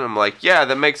 9/11. I'm like, yeah,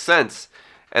 that makes sense.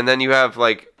 And then you have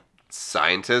like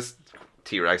scientists,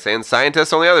 T-Rex saying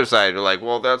scientists on the other side are like,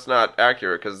 well, that's not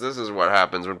accurate because this is what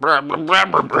happens. Yeah,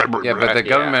 but the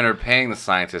government are paying the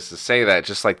scientists to say that,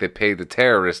 just like they paid the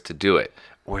terrorists to do it.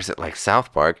 Or is it like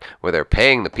South Park, where they're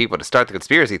paying the people to start the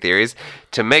conspiracy theories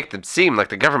to make them seem like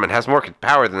the government has more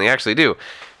power than they actually do?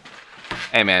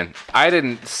 Hey, man, I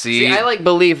didn't see. I like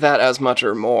believe that as much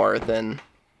or more than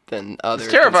other.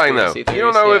 It's terrifying, though. conspiracy You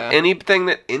don't theories, know yeah. if anything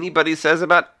that anybody says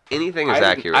about anything is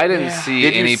accurate. I didn't see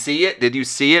Did any. you see it? Did you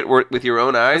see it with your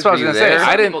own eyes? That's what I was Were you gonna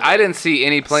say. there? I didn't see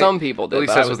any plane. Some people did, At least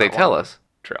but I that's was what they not tell one. us.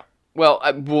 True. Well,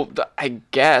 I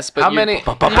guess, but How you- many?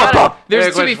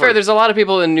 There's to be fair, there's a lot of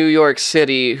people in New York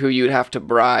City who you'd have to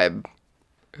bribe,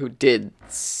 who did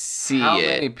see How it.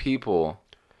 many people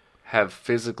have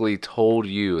physically told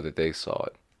you that they saw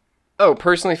it? Oh,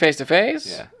 personally, face to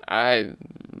face? Yeah.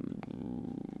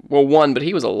 Well, one, but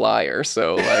he was a liar,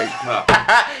 so like.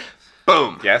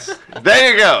 Boom. Yes.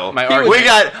 There you go. We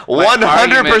got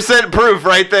 100% proof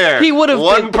right there. He would have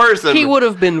one person. He would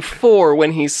have been 4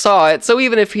 when he saw it. So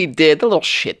even if he did, the little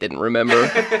shit didn't remember.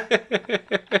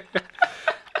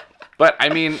 But I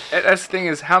mean, that's the thing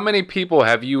is, how many people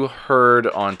have you heard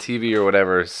on TV or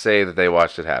whatever say that they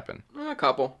watched it happen? A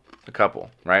couple. A couple,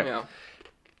 right? Yeah.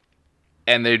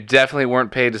 And they definitely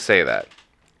weren't paid to say that.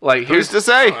 Like, Who's to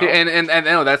say? And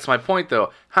no, that's my point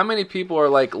though. How many people are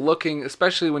like looking,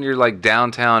 especially when you're like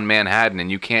downtown Manhattan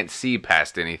and you can't see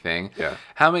past anything? Yeah.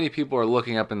 How many people are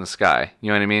looking up in the sky? You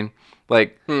know what I mean?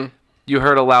 Like, you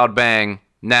heard a loud bang.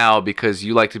 Now, because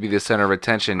you like to be the center of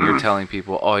attention, you're telling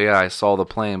people, "Oh yeah, I saw the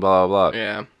plane." Blah blah blah.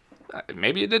 Yeah.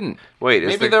 Maybe you didn't. Wait,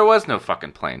 maybe there was no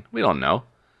fucking plane. We don't know.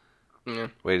 Yeah.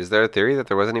 Wait, is there a theory that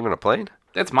there wasn't even a plane?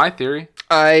 That's my theory.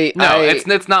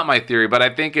 It's not my theory, but I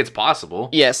think it's possible.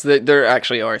 Yes, there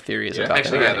actually are theories about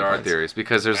Actually, that. there are theories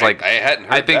because there's like I hadn't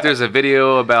heard I think that. there's a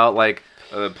video about like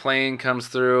the plane comes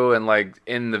through and like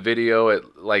in the video, it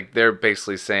like they're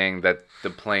basically saying that the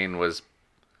plane was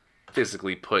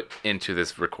physically put into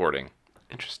this recording.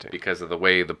 Interesting. Because of the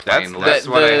way the plane That's looks,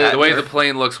 what I had the way heard. the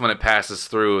plane looks when it passes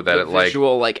through, that The it like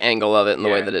visual like angle of it and the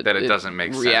way Yeah, that it doesn't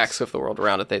make reacts sense. with the world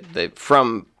around it. They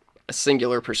from a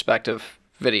singular perspective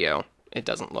video, it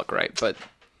doesn't look right. But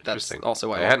that's Interesting. also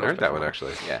why I hadn't heard that one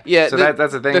actually. yeah. Yeah, So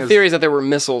that's the thing. The is, theory is that there were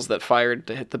missiles that fired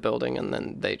to hit the building, and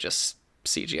then they just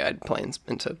CGI'd planes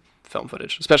into film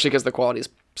footage, especially because the quality is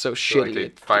so So, shitty. like they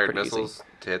it's fired pretty easy. missiles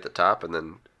to hit the top, and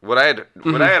then what I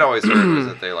had always heard was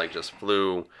that they like just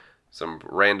flew some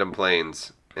random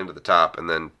planes into the top and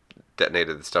then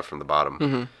detonated the stuff from the bottom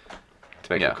to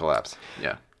make Yeah. them collapse.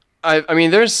 yeah. I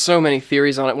mean, there's so many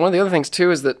theories on it. One of the other things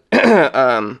too is that,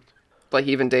 like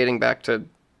even dating back to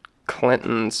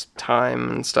Clinton's time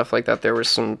and stuff like that, there was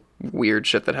some weird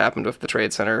shit that happened with the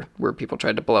Trade Center where people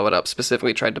tried to blow it up.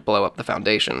 Specifically, tried to blow up the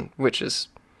foundation, which is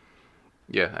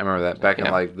Yeah, I remember that back in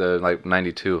Yeah. like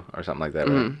 92 or something like that.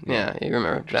 Right? yeah. You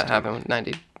remember that happened with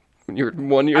 90. You were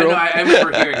 1 year I old. know. I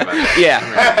remember hearing about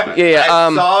that. Yeah.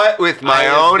 I saw it with my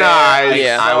own eyes.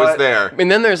 Yeah. I was there.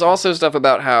 And then there's also stuff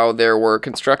about how there were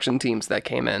construction teams that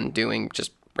came in doing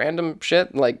just random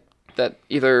shit, like that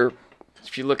either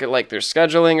if you look at like their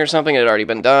scheduling or something, it had already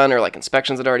been done, or like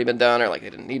inspections had already been done, or like they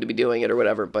didn't need to be doing it or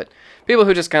whatever. But people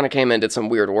who just kind of came in, did some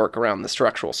weird work around the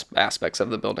structural aspects of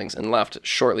the buildings and left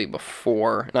shortly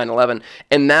before 9/11.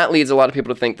 And that leads a lot of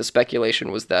people to think the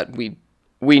speculation was that we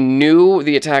knew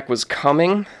the attack was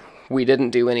coming. We didn't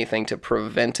do anything to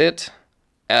prevent it.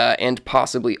 And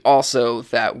possibly also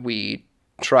that we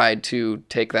tried to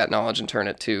take that knowledge and turn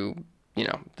it to,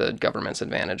 the government's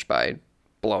advantage by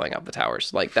blowing up the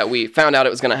towers. Like that we found out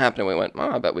it was going to happen and we went,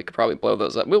 I bet we could probably blow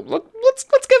those up. Let's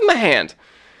give them a hand.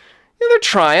 Yeah, they're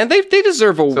trying. They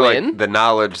deserve a So win. like the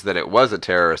knowledge that it was a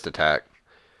terrorist attack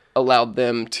Allowed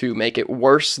them to make it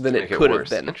worse than it make it could have worse.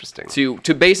 been. Interesting.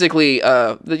 To basically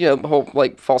the whole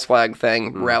like false flag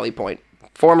thing, rally point,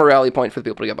 form a rally point for the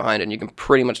people to get behind it, and you can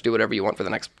pretty much do whatever you want for the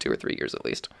next 2 or 3 years at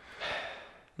least.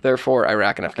 Therefore,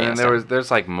 Iraq and And Afghanistan. there's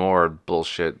like more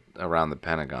bullshit around the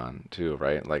Pentagon too,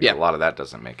 right? Like Yeah. a lot of that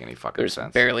doesn't make any fucking There's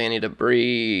sense. barely any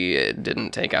debris. It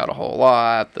didn't take out a whole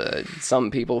lot.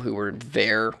 Some people who were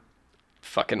there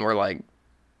fucking were like,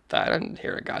 I didn't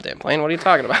hear a goddamn plane. What are you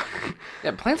talking about?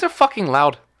 Yeah, planes are fucking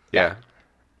loud. Yeah.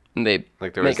 And they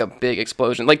Like there make was- a big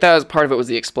explosion. Like that was part of it was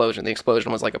the explosion. The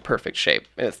explosion was like a perfect shape.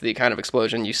 It's the kind of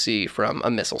explosion you see from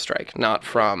a missile strike, not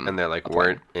from. And there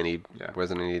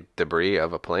wasn't any debris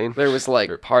of a plane. There was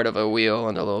like part of a wheel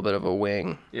and a little bit of a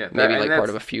wing. Yeah, Maybe and like part of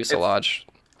a that's- fuselage.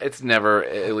 It's never,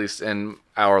 at least in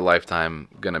our lifetime,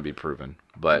 gonna be proven.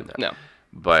 But No.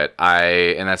 But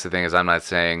and that's the thing is, I'm not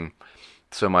saying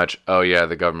so much. Oh yeah,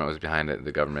 the government was behind it.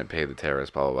 The government paid the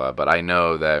terrorists. Blah blah blah. But I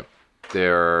know that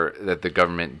the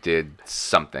government did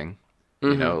something.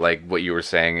 You know, like what you were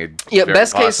saying. Yeah,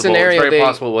 best case scenario, It's very they-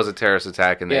 possible it was a terrorist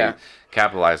attack, and Yeah. they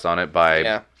capitalized on it by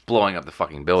Yeah. blowing up the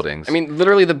fucking buildings. I mean,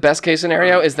 literally the best case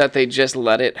scenario is that they just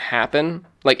let it happen.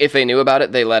 Like if they knew about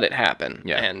it, they let it happen.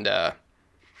 Yeah. And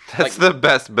That's the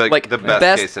best, like the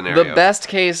best case scenario. The best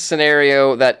case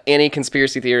scenario that any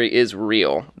conspiracy theory is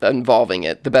real involving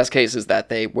it. The best case is that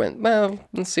they went, well,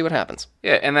 let's see what happens.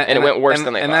 Yeah, and it went worse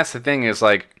than they And thought. that's the thing is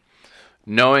like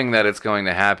knowing that it's going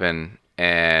to happen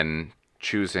and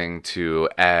choosing to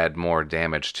add more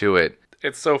damage to it.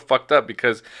 It's so fucked up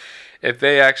because if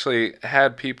they actually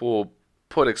had people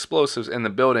put explosives in the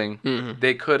building, Mm-hmm.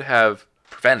 they could have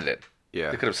prevented it. Yeah.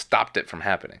 They could have stopped it from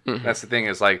happening. That's the thing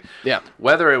is like, Mm-hmm. Yeah.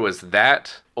 whether it was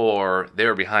that or they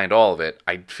were behind all of it,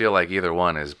 I feel like either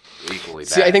one is equally bad.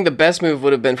 See, I think the best move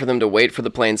would have been for them to wait for the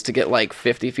planes to get like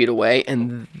 50 feet away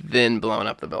and then blowing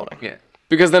up the building. Yeah.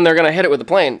 Because then they're going to hit it with the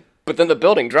plane, But then the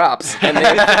building drops, and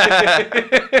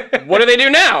what do they do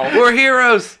now? We're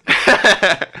heroes.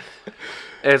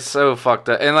 It's so fucked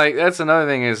up, and like that's another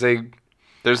thing is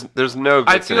there's no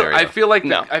good scenario. I feel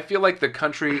like the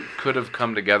country could have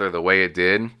come together the way it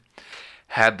did,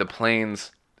 had the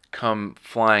planes come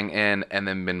flying in and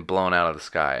then been blown out of the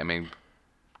sky. I mean,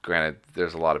 granted,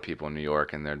 there's a lot of people in New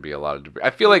York, and there'd be a lot of debris.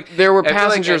 I feel like there were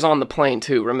passengers on the plane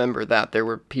too. Remember that there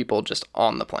were people just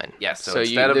on the plane. Yes. So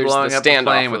instead of blowing up the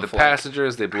plane with the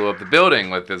passengers, they blew up the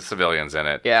building with the civilians in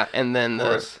it. Yeah, and then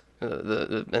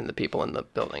the people in the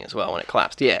building as well when it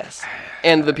collapsed. Yes,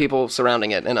 and the people surrounding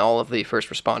it, and all of the first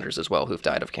responders as well who've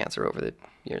died of cancer over the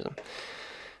years.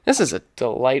 This is a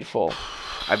delightful.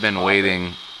 I've been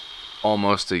waiting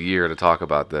almost a year to talk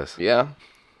about this. Yeah.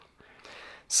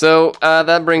 So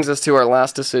that brings us to our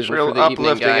last decision for the evening,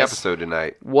 uplifting guys. episode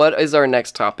tonight. What is our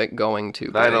next topic going to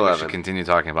be? 9/11. We should continue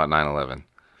talking about 9/11.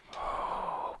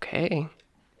 Okay.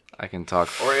 I can talk.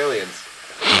 Or aliens.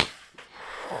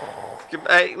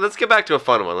 Hey, let's get back to a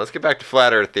fun one. Let's get back to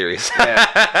flat Earth theories.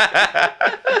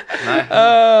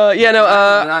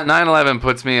 9/11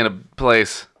 puts me in a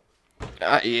place.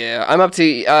 Yeah, I'm up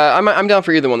to. I'm down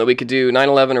for either one. That we could do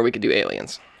 9/11 or we could do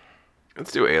aliens.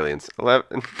 Let's do aliens.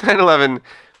 9/11.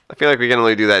 I feel like we can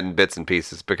only do that in bits and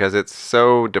pieces because it's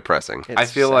so depressing. It's I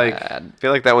feel sad.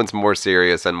 like that one's more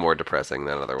serious and more depressing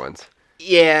than other ones.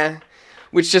 Yeah,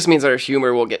 which just means our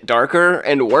humor will get darker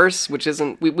and worse, which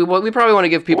isn't. We probably want to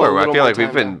give people. Or a little I feel more like we've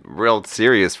time been real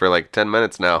serious for like 10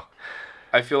 minutes now.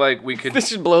 I feel like we could. They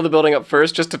should blow the building up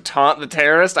first just to taunt the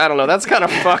terrorist. I don't know. That's kind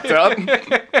of fucked up.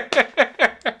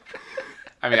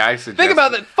 I mean, I suggest. Think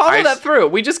about that. Follow that through.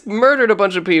 We just murdered a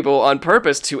bunch of people on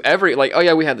purpose to oh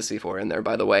yeah, we had the C4 in there,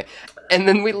 by the way. And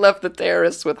then we left the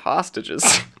terrorists with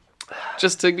hostages.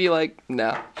 Just to be like,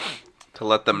 nah. To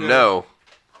let them know.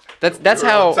 That's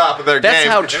how on top of their that's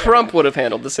game. how Trump would have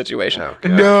handled the situation. Oh,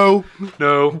 God.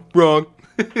 No, wrong.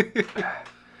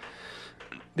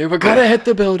 They were gonna hit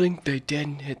the building. They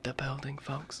didn't hit the building,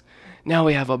 folks. Now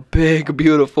we have a big,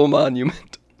 beautiful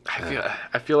monument.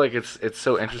 I feel like it's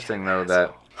so interesting though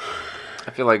that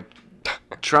I feel like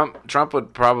Trump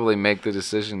would probably make the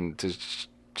decision to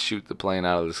shoot the plane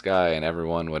out of the sky, and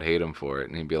everyone would hate him for it,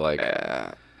 and he'd be like,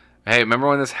 "Hey, remember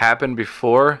when this happened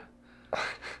before?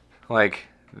 Like,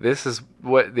 this is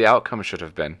what the outcome should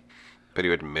have been." But he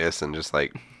would miss and just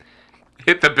like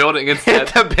hit the building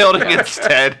instead.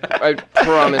 I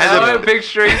promise. I'm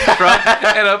picturing Trump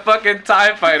and a fucking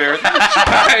TIE fighter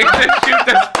trying to shoot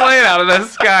this plane out of the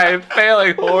sky and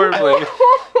failing horribly.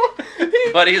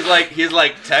 But he's like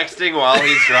texting while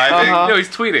he's driving. No, he's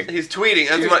tweeting. He's tweeting.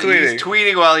 He's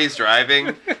tweeting while he's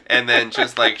driving, and then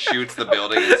just like shoots the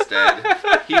building instead.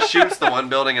 He shoots the one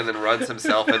building and then runs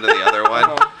himself into the other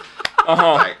one.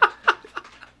 Like,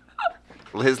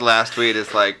 his last tweet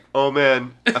is like, "Oh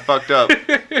man, I fucked up."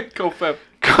 Kofef.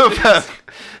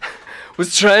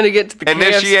 Was trying to get to the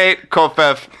Initiate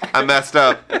Kofef. I messed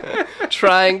up.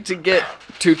 Trying to get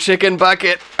to Chicken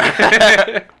Bucket.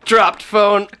 Dropped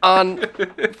phone on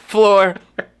floor.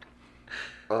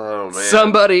 Oh man.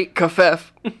 Somebody,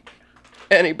 Kofef.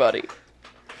 Anybody.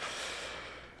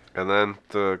 And then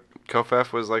the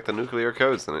Kofef was like the nuclear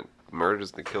codes, and it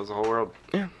merges and kills the whole world.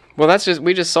 Yeah. Well,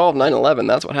 we just solved 9/11.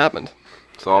 That's what happened.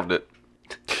 Solved it.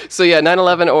 So yeah,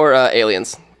 9/11 or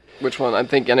aliens. Which one? I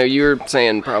know you were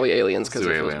saying probably aliens because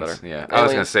it feels better. Yeah, I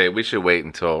was gonna say we should wait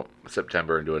until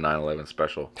September and do a 9/11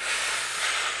 special.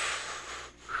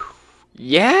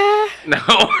 Yeah. No.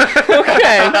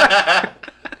 Okay.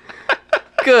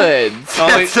 Good.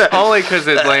 Only because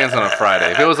it lands on a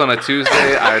Friday. If it was on a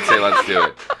Tuesday, I would say let's do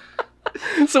it.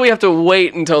 So we have to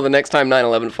wait until the next time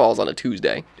 9/11 falls on a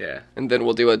Tuesday. Yeah. And then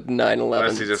we'll do a 9/11.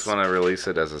 Unless you just want to release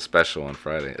it as a special on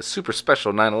Friday. A super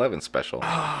special 9/11 special.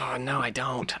 Oh, no, I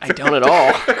don't. I don't at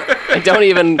all. I don't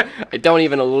even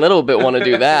a little bit want to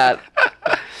do that.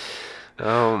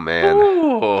 Oh, man.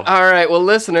 All right, well,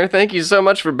 listener, thank you so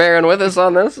much for bearing with us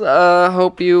on this.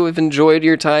 Hope you have enjoyed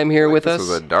your time here with us. This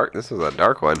was a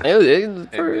dark one. It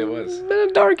was. Been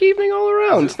a dark evening all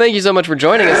around. Thank you so much for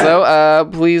joining us, though.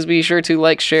 Please be sure to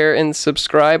like, share, and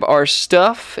subscribe our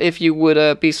stuff if you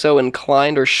would be so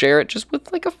inclined, or share it just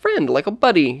with like a friend, like a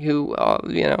buddy who,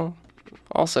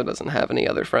 also doesn't have any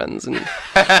other friends, and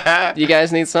you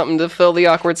guys need something to fill the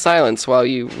awkward silence while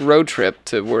you road trip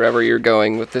to wherever you're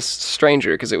going with this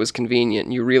stranger because it was convenient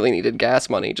and you really needed gas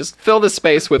money. Just fill the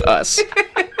space with us.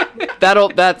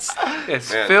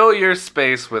 Fill your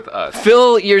space with us.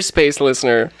 Fill your space,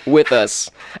 listener, with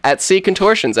us at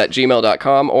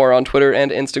ccontortions@gmail.com or on Twitter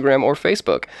and Instagram or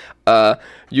Facebook.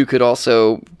 You could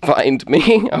also find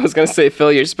me. I was going to say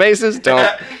fill your spaces.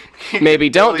 Don't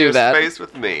do that. Space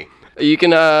with me. You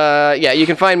can, you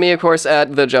can find me, of course,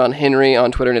 at the John Henry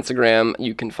on Twitter and Instagram.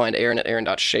 You can find Aaron at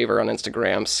Aaron.shaver on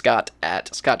Instagram, Scott at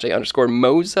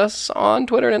ScottJ_Moses on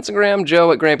Twitter and Instagram,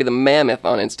 Joe at Grampy the Mammoth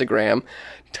on Instagram,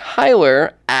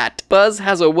 Tyler at Buzz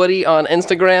Has a Woody on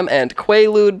Instagram, and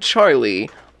Quaalude Charlie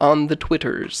on the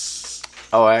Twitters.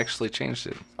 Oh, I actually changed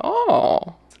it.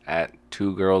 Oh. At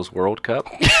Two Girls World Cup.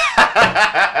 You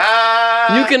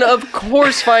can, of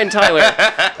course, find Tyler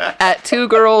at Two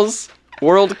Girls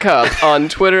World Cup on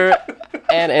Twitter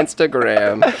and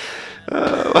Instagram.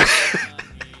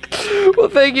 Well,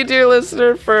 thank you, dear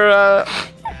listener, for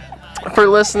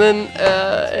listening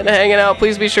and hanging out.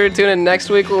 Please be sure to tune in next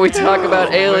week when we talk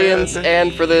about aliens.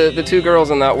 And for the two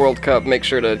girls in that World Cup, make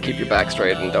sure to keep your back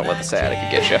straight and don't let the sciatica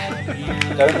get you.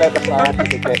 Don't let the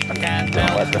sciatica get you.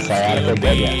 Don't let the sciatica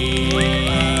get you.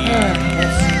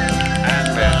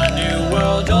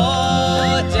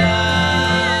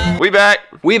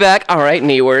 We back. All right,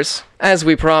 Newers. As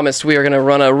we promised, we are going to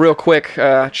run a real quick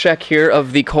check here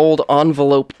of the cold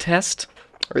envelope test,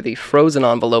 or the frozen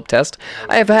envelope test.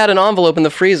 I have had an envelope in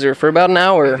the freezer for about an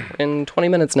hour and 20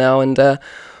 minutes now, and I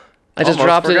just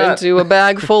dropped it into a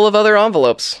bag full of other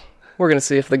envelopes. We're going to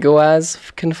see if the guys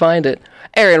can find it.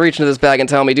 Aaron, reach into this bag and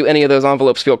tell me, do any of those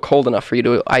envelopes feel cold enough for you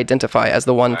to identify as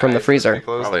the one from the freezer?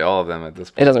 Probably all of them at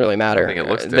this point. It doesn't really matter. I think it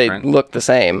looks different. They look the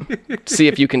same. See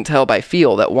if you can tell by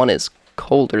feel that one is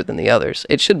colder than the others.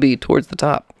 It should be towards the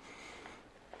top.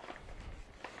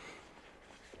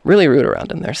 Really root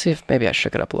around in there. See if maybe I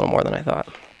shook it up a little more than I thought.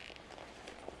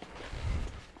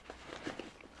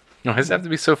 No, does have to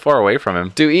be so far away from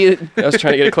him? I was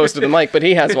trying to get it close to the mic, but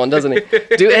he has one, doesn't he?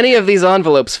 Do any of these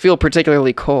envelopes feel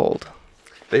particularly cold?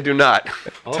 They do not.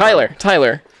 Tyler,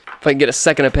 if I can get a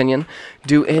second opinion,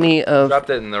 do any of... Dropped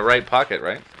it in the right pocket,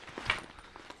 right?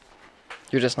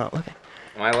 You're just not looking.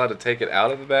 Am I allowed to take it out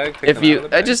of the bag? If you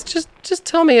just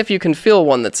tell me if you can feel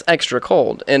one that's extra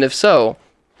cold, and if so,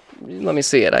 let me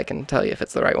see it. I can tell you if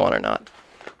it's the right one or not.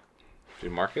 Did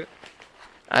you mark it?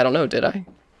 I don't know. Did I?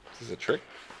 Is this a trick?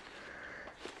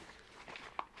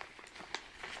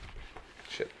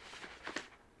 Shit.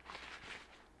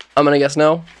 I'm gonna guess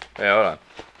no. Yeah, hold on.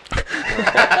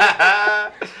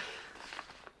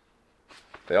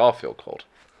 They all feel cold.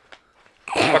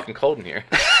 It's fucking cold in here.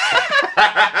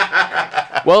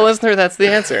 Well, listener, that's the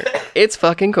answer. It's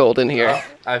fucking cold in here. Oh,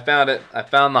 I found it. I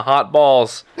found the hot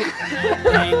balls.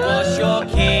 Brainwash your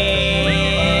kids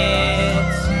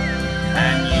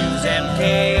and use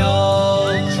MK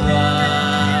Ultra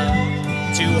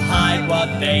to hide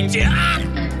what they did.